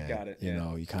good, man. Got it.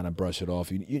 You kind of brush it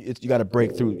off. You got to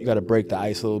break through. You got to break the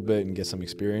ice a little bit and get some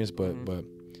experience. But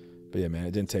yeah, man,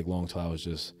 it didn't take long till I was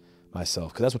just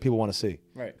myself, because that's what people want to see.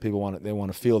 Right. People want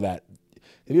to feel that.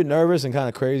 If you're nervous and kind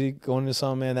of crazy going into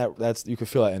something, man, that's you can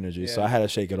feel that energy. Yeah. So I had to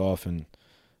shake it off, and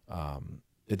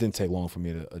it didn't take long for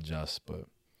me to adjust. But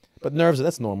nerves,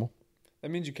 that's normal. That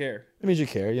means you care. It means you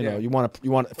care. You know, you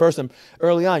want first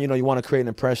early on. You want to create an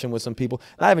impression with some people,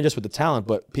 not even just with the talent,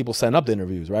 but people setting up the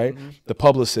interviews, right? Mm-hmm. The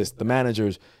publicists, the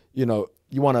managers. You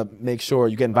want to make sure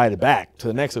you get invited back to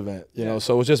the next event. You know,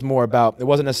 so it was just more about. It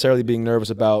wasn't necessarily being nervous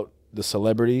about the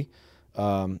celebrity.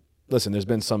 Listen, there's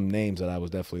been some names that I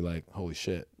was definitely like, holy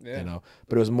shit,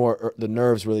 but it was more, the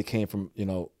nerves really came from,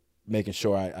 making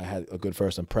sure I had a good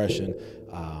first impression,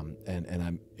 and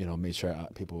I, made sure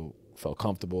people felt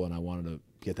comfortable, and I wanted to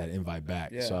get that invite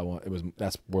back. Yeah. So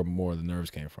that's where more of the nerves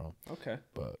came from. Okay.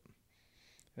 But.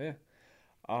 Yeah.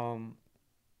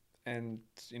 And,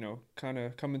 kind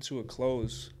of coming to a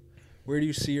close, where do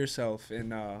you see yourself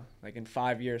in, in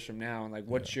 5 years from now? And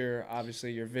what's your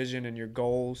vision and your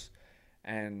goals?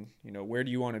 And, where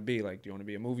do you want to be? Like, do you want to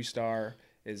be a movie star?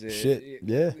 Is it? Shit,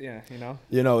 yeah. Yeah,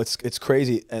 it's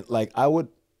crazy. And, I would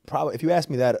probably, if you asked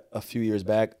me that a few years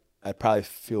back, I'd probably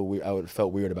feel weird. I would have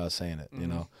felt weird about saying it,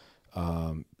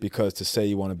 because to say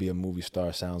you want to be a movie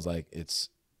star sounds like it's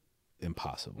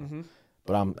impossible. Mm-hmm.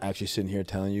 But I'm actually sitting here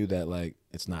telling you that,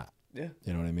 it's not. Yeah.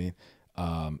 You know what I mean?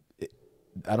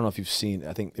 I don't know if you've seen,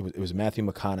 I think it was Matthew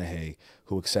McConaughey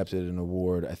who accepted an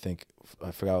award. I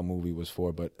forgot what movie it was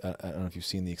for, but I don't know if you've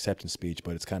seen the acceptance speech,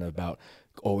 but it's kind of about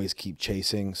always keep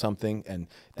chasing something. And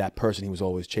that person he was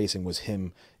always chasing was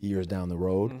him years down the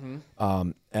road.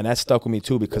 Mm-hmm. And that stuck with me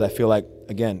too, because I feel like,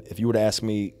 again, if you were to ask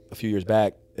me a few years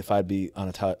back if I'd be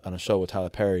on a show with Tyler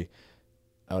Perry,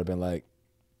 I would have been like,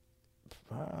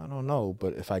 I don't know.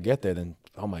 But if I get there, then,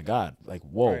 oh my God,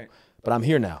 whoa. Right. But I'm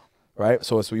here now. right?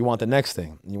 So you want the next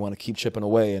thing. You want to keep chipping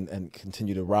away and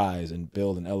continue to rise and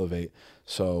build and elevate.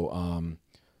 So,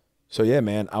 so yeah,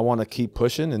 man, I want to keep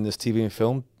pushing in this TV and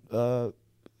film,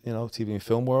 TV and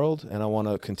film world, and I want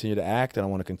to continue to act, and I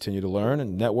want to continue to learn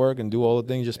and network and do all the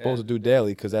things you're supposed to do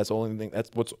daily, because that's the only thing.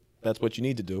 That's what you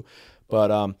need to do. But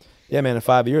yeah, man, in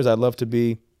 5 years, I'd love to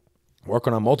be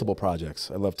working on multiple projects.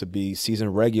 I'd love to be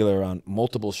season regular on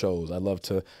multiple shows. I'd love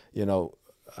to,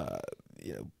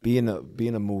 be in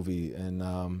a movie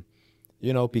and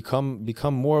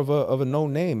become more of a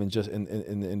known name and just in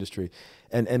the industry.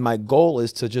 And my goal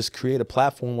is to just create a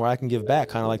platform where I can give back,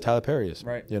 kind of like Tyler Perry is.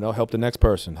 Right. Help the next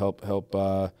person, help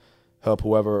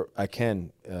whoever I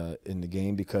can in the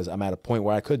game, because I'm at a point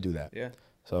where I could do that. Yeah.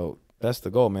 So that's the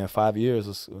goal, man. 5 years.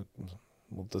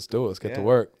 Let's do it. Let's get to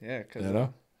work. Yeah, because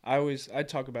I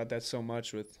talk about that so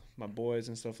much with my boys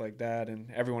and stuff like that,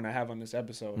 and everyone I have on this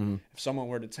episode. Mm-hmm. If someone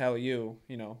were to tell you,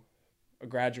 a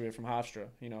graduate from Hofstra,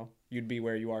 you'd be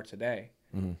where you are today.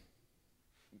 Mm-hmm.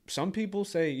 Some people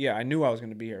say, yeah, I knew I was going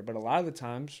to be here. But a lot of the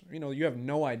times, you have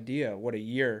no idea what a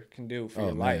year can do for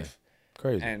your life.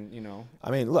 Crazy. And,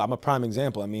 I mean, look, I'm a prime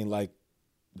example. I mean, like,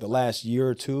 the last year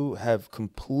or two have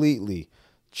completely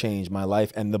changed my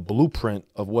life and the blueprint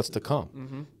of what's to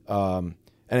come. Mm-hmm.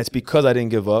 And it's because I didn't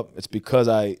give up. It's because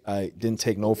I didn't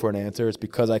take no for an answer. It's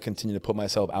because I continue to put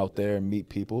myself out there and meet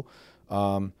people.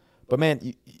 But,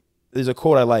 man, there's a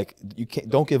quote I like.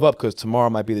 Don't give up, because tomorrow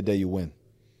might be the day you win.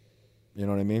 You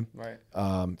know what I mean? Right.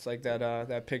 It's like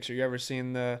that picture. You ever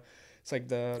seen it's like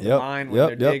the line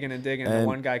where they're digging and digging, and the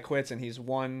one guy quits, and he's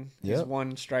one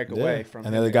strike away from.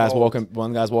 And the other guy's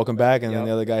one guy's walking back, and then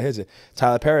the other guy hits it.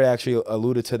 Tyler Perry actually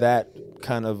alluded to that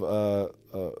kind of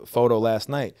photo last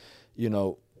night.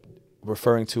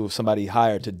 Referring to somebody he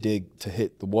hired to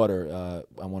hit the water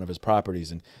on one of his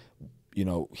properties, and he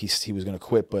was going to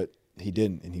quit, but he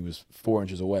didn't, and he was 4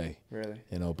 inches away. Really?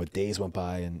 But days went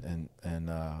by, and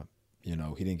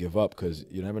he didn't give up, because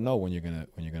you never know when you're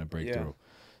gonna break through.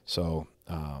 So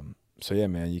yeah,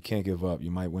 man, you can't give up.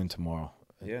 You might win tomorrow.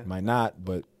 Yeah. You might not,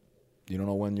 but you don't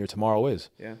know when your tomorrow is.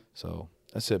 Yeah. So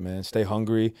that's it, man. Stay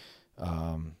hungry,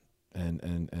 and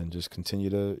just continue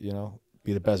to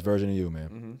be the best version of you, man.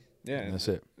 Mm-hmm. Yeah. And that's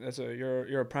it.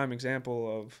 You're a prime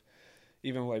example of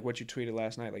even like what you tweeted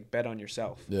last night, like bet on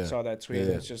yourself. Yeah. I saw that tweet.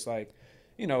 Yeah. It's just like,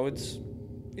 it's,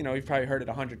 you've probably heard it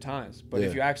 100 times, but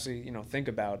if you actually, think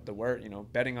about the word,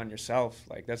 betting on yourself,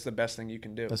 like that's the best thing you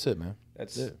can do. That's it, man.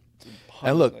 That's it.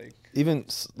 And look,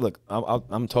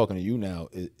 I'm talking to you now.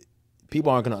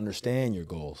 People aren't going to understand your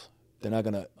goals. They're not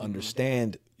going to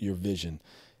understand your vision,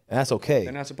 and that's okay.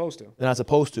 They're not supposed to. They're not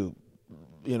supposed to.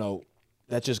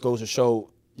 That just goes to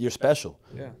show you're special.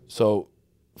 Yeah. So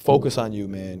focus on you,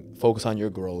 man. Focus on your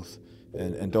growth,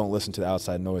 and don't listen to the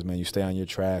outside noise, man. You stay on your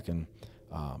track, and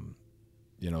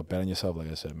bet on yourself, like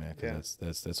I said, man. Because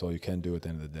that's all you can do at the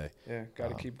end of the day. Yeah, got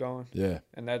to keep going. Yeah.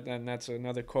 And that's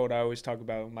another quote I always talk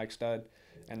about, Mike Stud,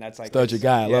 and that's like Stud's your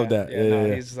guy. I love that.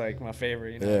 Yeah, he's like my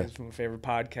favorite. He's my favorite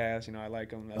podcast. I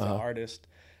like him as an artist.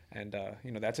 And,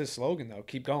 that's his slogan, though.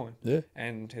 Keep going. Yeah.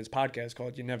 And his podcast is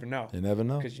called You Never Know. You never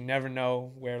know. Because you never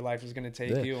know where life is going to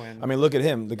take you. And I mean, look at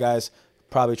him. The guy's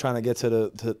probably trying to get to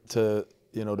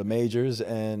the majors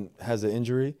and has an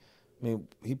injury. I mean,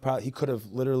 he could have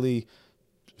literally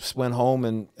went home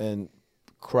and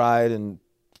cried and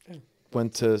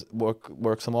went to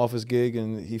work some office gig,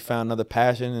 and he found another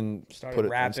passion and started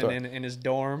rapping in his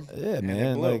dorm. Yeah,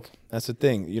 man. Like, that's the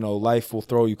thing. Life will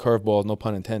throw you curveballs, no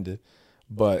pun intended.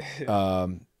 But,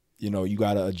 you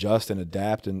got to adjust and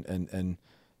adapt and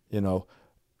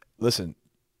listen,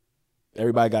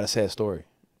 everybody got a sad story,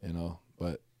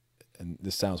 but, and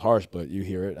this sounds harsh, but you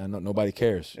hear it. I know nobody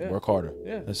cares. Yeah. Work harder.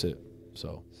 Yeah. That's it.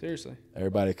 So seriously,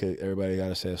 everybody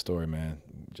got a sad story, man.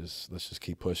 Let's just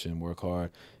keep pushing, work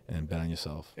hard, and bet on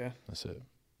yourself. Yeah. That's it.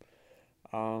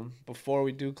 Before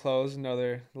we do close,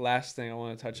 another last thing I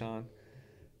want to touch on.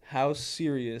 How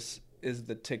serious is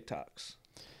the TikToks?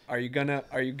 Are you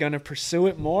gonna pursue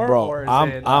it more? Bro, or is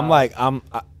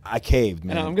I caved,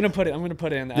 man. And I'm gonna put it in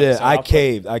the episode. Yeah,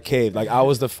 I caved. Like I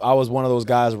was one of those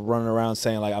guys running around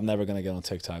saying like I'm never gonna get on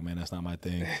TikTok, man. That's not my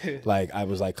thing. Like I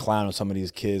was like clowning some of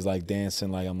these kids, like dancing.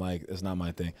 Like I'm like, it's not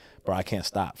my thing, bro. I can't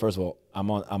stop. First of all,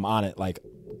 I'm on it like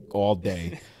all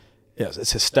day. Yes,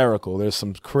 it's hysterical. There's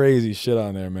some crazy shit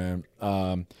on there,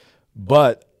 man.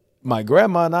 But my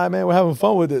grandma and I, man, we're having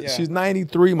fun with it. Yeah. She's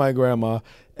 93, my grandma,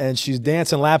 and she's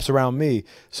dancing laps around me.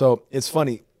 So it's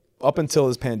funny. Up until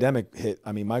this pandemic hit,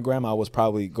 I mean, my grandma was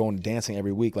probably going dancing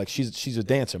every week. Like she's a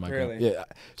dancer, my grandma. Yeah.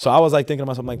 So I was like thinking to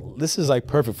myself, like, this is like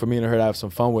perfect for me and her to have some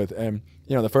fun with. And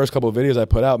the first couple of videos I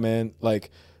put out, man,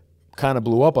 like kind of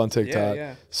blew up on TikTok.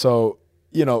 Yeah. So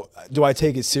you know, do I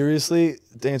take it seriously?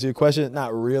 To answer your question,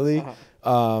 not really.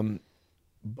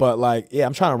 But like, yeah,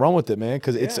 I'm trying to run with it, man,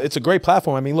 because it's a great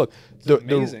platform. I mean, look,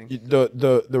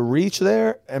 the reach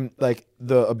there and like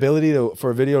the ability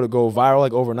for a video to go viral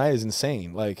like overnight is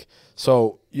insane. Like,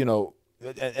 so you know,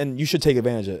 and you should take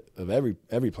advantage of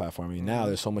every platform. I mean, now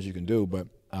there's so much you can do, but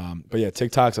yeah,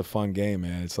 TikTok's a fun game,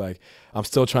 man. It's like I'm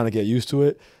still trying to get used to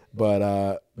it. But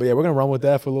yeah, we're gonna run with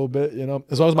that for a little bit, you know.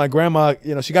 As long as my grandma,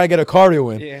 you know, she gotta get her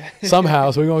cardio in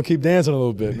somehow, so we're gonna keep dancing a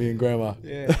little bit, me and grandma.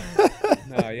 Yeah.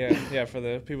 No, yeah. For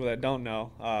the people that don't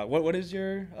know, what is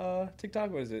your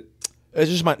TikTok? What is it? It's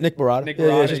just my Nick Barrotta.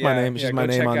 Yeah, it's just my name. It's just my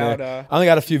name on there. I only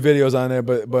got a few videos on there,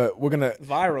 but we're gonna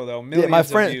viral though.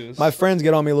 Millions of views. My friends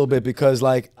get on me a little bit because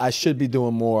like I should be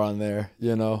doing more on there,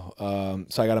 you know.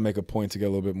 So I got to make a point to get a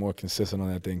little bit more consistent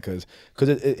on that thing because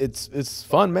it's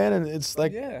fun, man, and it's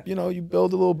like you know, you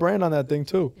build a little brand on that thing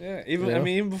too. Yeah,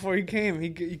 even before he came,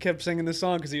 he kept singing the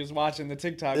song because he was watching the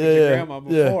TikTok with your grandma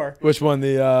before. Yeah. Which one?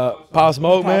 The Pop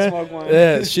Smoke, man. Smoke one.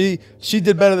 Yeah, she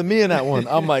did better than me in that one.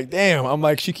 I'm like, damn. I'm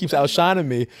like, she keeps outshining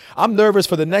me. I'm nervous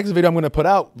for the next video I'm gonna put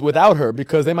out without her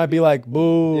because they might be like,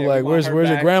 boo, like where's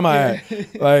your grandma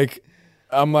at? Like,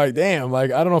 I'm like, damn,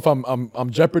 like I don't know if I'm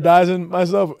jeopardizing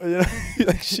myself. You know?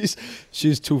 Like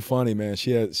she's too funny, man.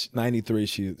 She has 93.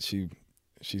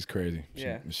 She's crazy.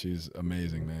 She's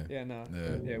amazing,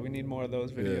 man. Yeah, we need more of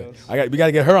those videos. Yeah. We got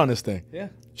to get her on this thing. Yeah.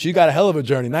 She got a hell of a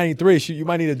journey. 93. You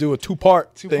might need to do a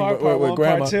two-part thing part with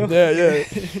grandma. Part two. Yeah.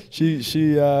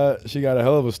 She got a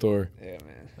hell of a story. Yeah, man.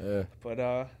 Yeah. But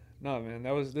no, man,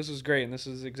 this was great, and this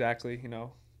is exactly, you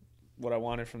know, what I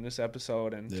wanted from this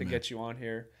episode and to get you on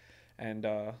here. And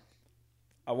I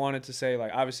wanted to say,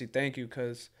 like, obviously thank you,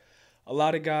 because a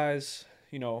lot of guys,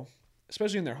 you know,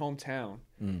 especially in their hometown,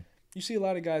 you see a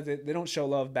lot of guys that they don't show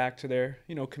love back to their,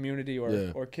 you know, community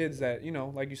or kids that, you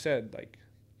know, like you said, like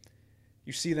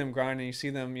you see them grinding, you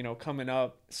see them, you know, coming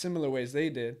up similar ways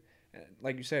they did. And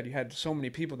like you said, you had so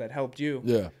many people that helped you.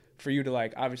 Yeah. For you to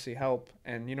like obviously help,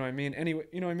 and you know what I mean. Anyway,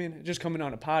 you know what I mean. Just coming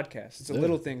on a podcast, it's the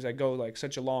little things that go like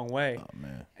such a long way. Oh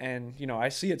man. And you know, I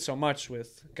see it so much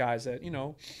with guys that, you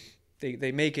know,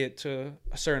 they make it to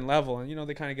a certain level, and you know,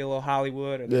 they kind of get a little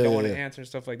Hollywood, or they don't want to answer and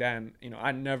stuff like that. And you know,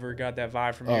 I never got that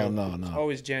vibe from you. Oh no. It's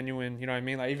always genuine. You know what I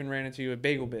mean? Like, I even ran into you at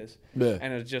Bagel Biz,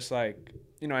 and it's just like,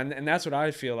 you know, and that's what I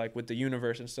feel like with the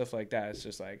universe and stuff like that. It's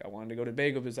just like I wanted to go to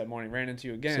Bagel Biz that morning, ran into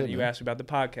you again. You asked me about the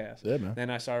podcast. Yeah, man. Then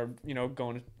I started, you know,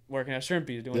 working at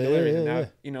Shrimpy's, doing deliveries, and now,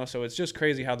 you know, so it's just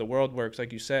crazy how the world works,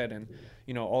 like you said, and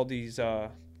you know, all these,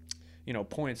 you know,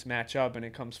 points match up, and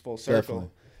it comes full circle. Definitely.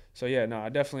 So yeah, no,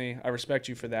 I respect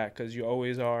you for that, because you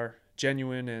always are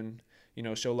genuine and, you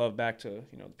know, show love back to,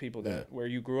 you know, the people that where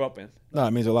you grew up in. No,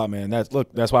 it means a lot, man. That's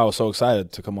why I was so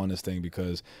excited to come on this thing,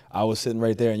 because I was sitting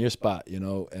right there in your spot, you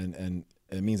know, and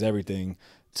it means everything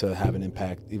to have an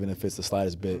impact, even if it's the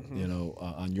slightest bit, you know,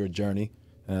 on your journey,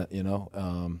 you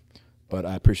know. But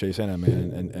I appreciate you saying that,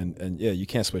 man. And yeah, you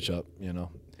can't switch up, you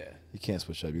know. Yeah. You can't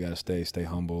switch up. You got to stay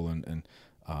humble and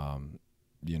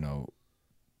you know,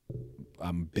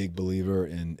 I'm a big believer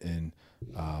in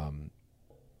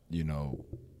you know,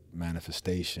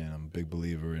 manifestation. I'm a big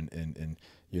believer in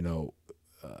you know,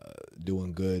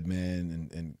 doing good, man,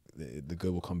 and the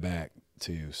good will come back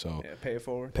to you. So pay it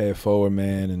forward. Pay it forward,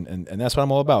 man, and that's what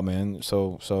I'm all about, man.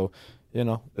 So you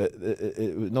know,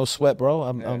 no sweat, bro.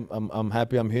 I'm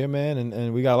happy I'm here, man,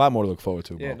 and we got a lot more to look forward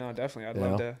to, bro. Yeah, no, definitely. I'd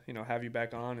love to, you know, have you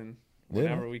back on, and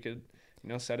whenever we could, you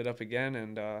know, set it up again,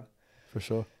 and for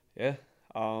sure. Yeah.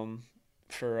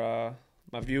 For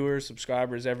my viewers,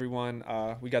 subscribers, everyone,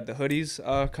 we got the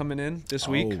hoodies coming in this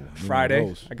week,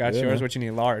 Friday. I got yours. Man. What you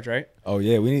need, large, right? Oh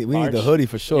yeah, we need the hoodie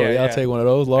for sure. Yeah, I'll take one of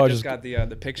those. Large. I just got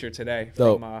the picture today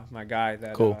from my guy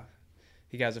that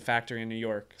he has a factory in New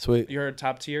York. Sweet. You heard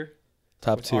Top Tier?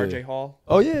 Top Tier. RJ Hall.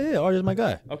 Oh yeah, RJ's my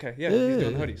guy. Okay, he's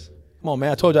doing the hoodies. Come on,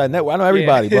 man. I told you I know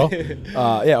everybody, bro.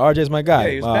 Yeah, RJ's my guy. Yeah,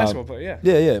 he was a basketball player,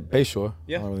 Yeah, Bayshore.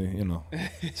 Yeah. I don't really, you know,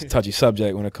 it's a touchy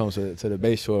subject when it comes to the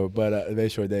Bayshore, but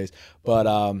Bayshore days. But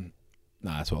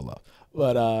nah, it's all love.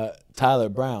 But Tyler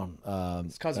Brown,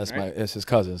 his cousin, right? It's his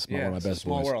cousin. It's one of my best boys.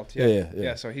 Small world.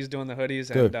 Yeah. So he's doing the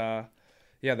hoodies. Good. And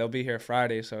yeah, they'll be here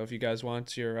Friday. So if you guys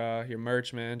want your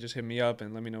merch, man, just hit me up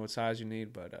and let me know what size you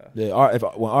need. But yeah,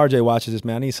 when RJ watches this,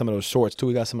 man, I need some of those shorts too.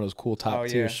 We got some of those cool top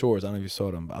tier shorts. I don't know if you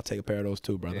saw them. I'll take a pair of those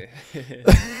too, brother.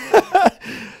 Yeah.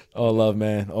 All love,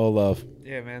 man. All love.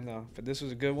 Yeah, man. Though, but this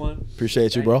was a good one.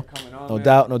 Appreciate you, bro. No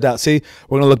doubt. See,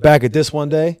 we're gonna look back at this one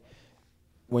day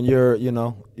when you're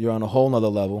on a whole nother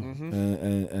level,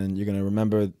 and you're gonna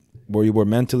remember where you were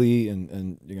mentally,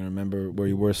 and you're gonna remember where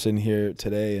you were sitting here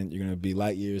today, and you're gonna be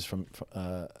light years from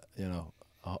here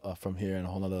in a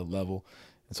whole nother level,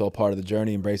 It's all part of the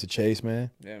journey. Embrace the chase, man.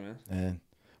 Yeah, man. And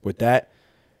with that,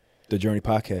 the Journey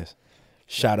Podcast.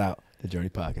 Shout out the Journey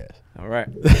Podcast. All right.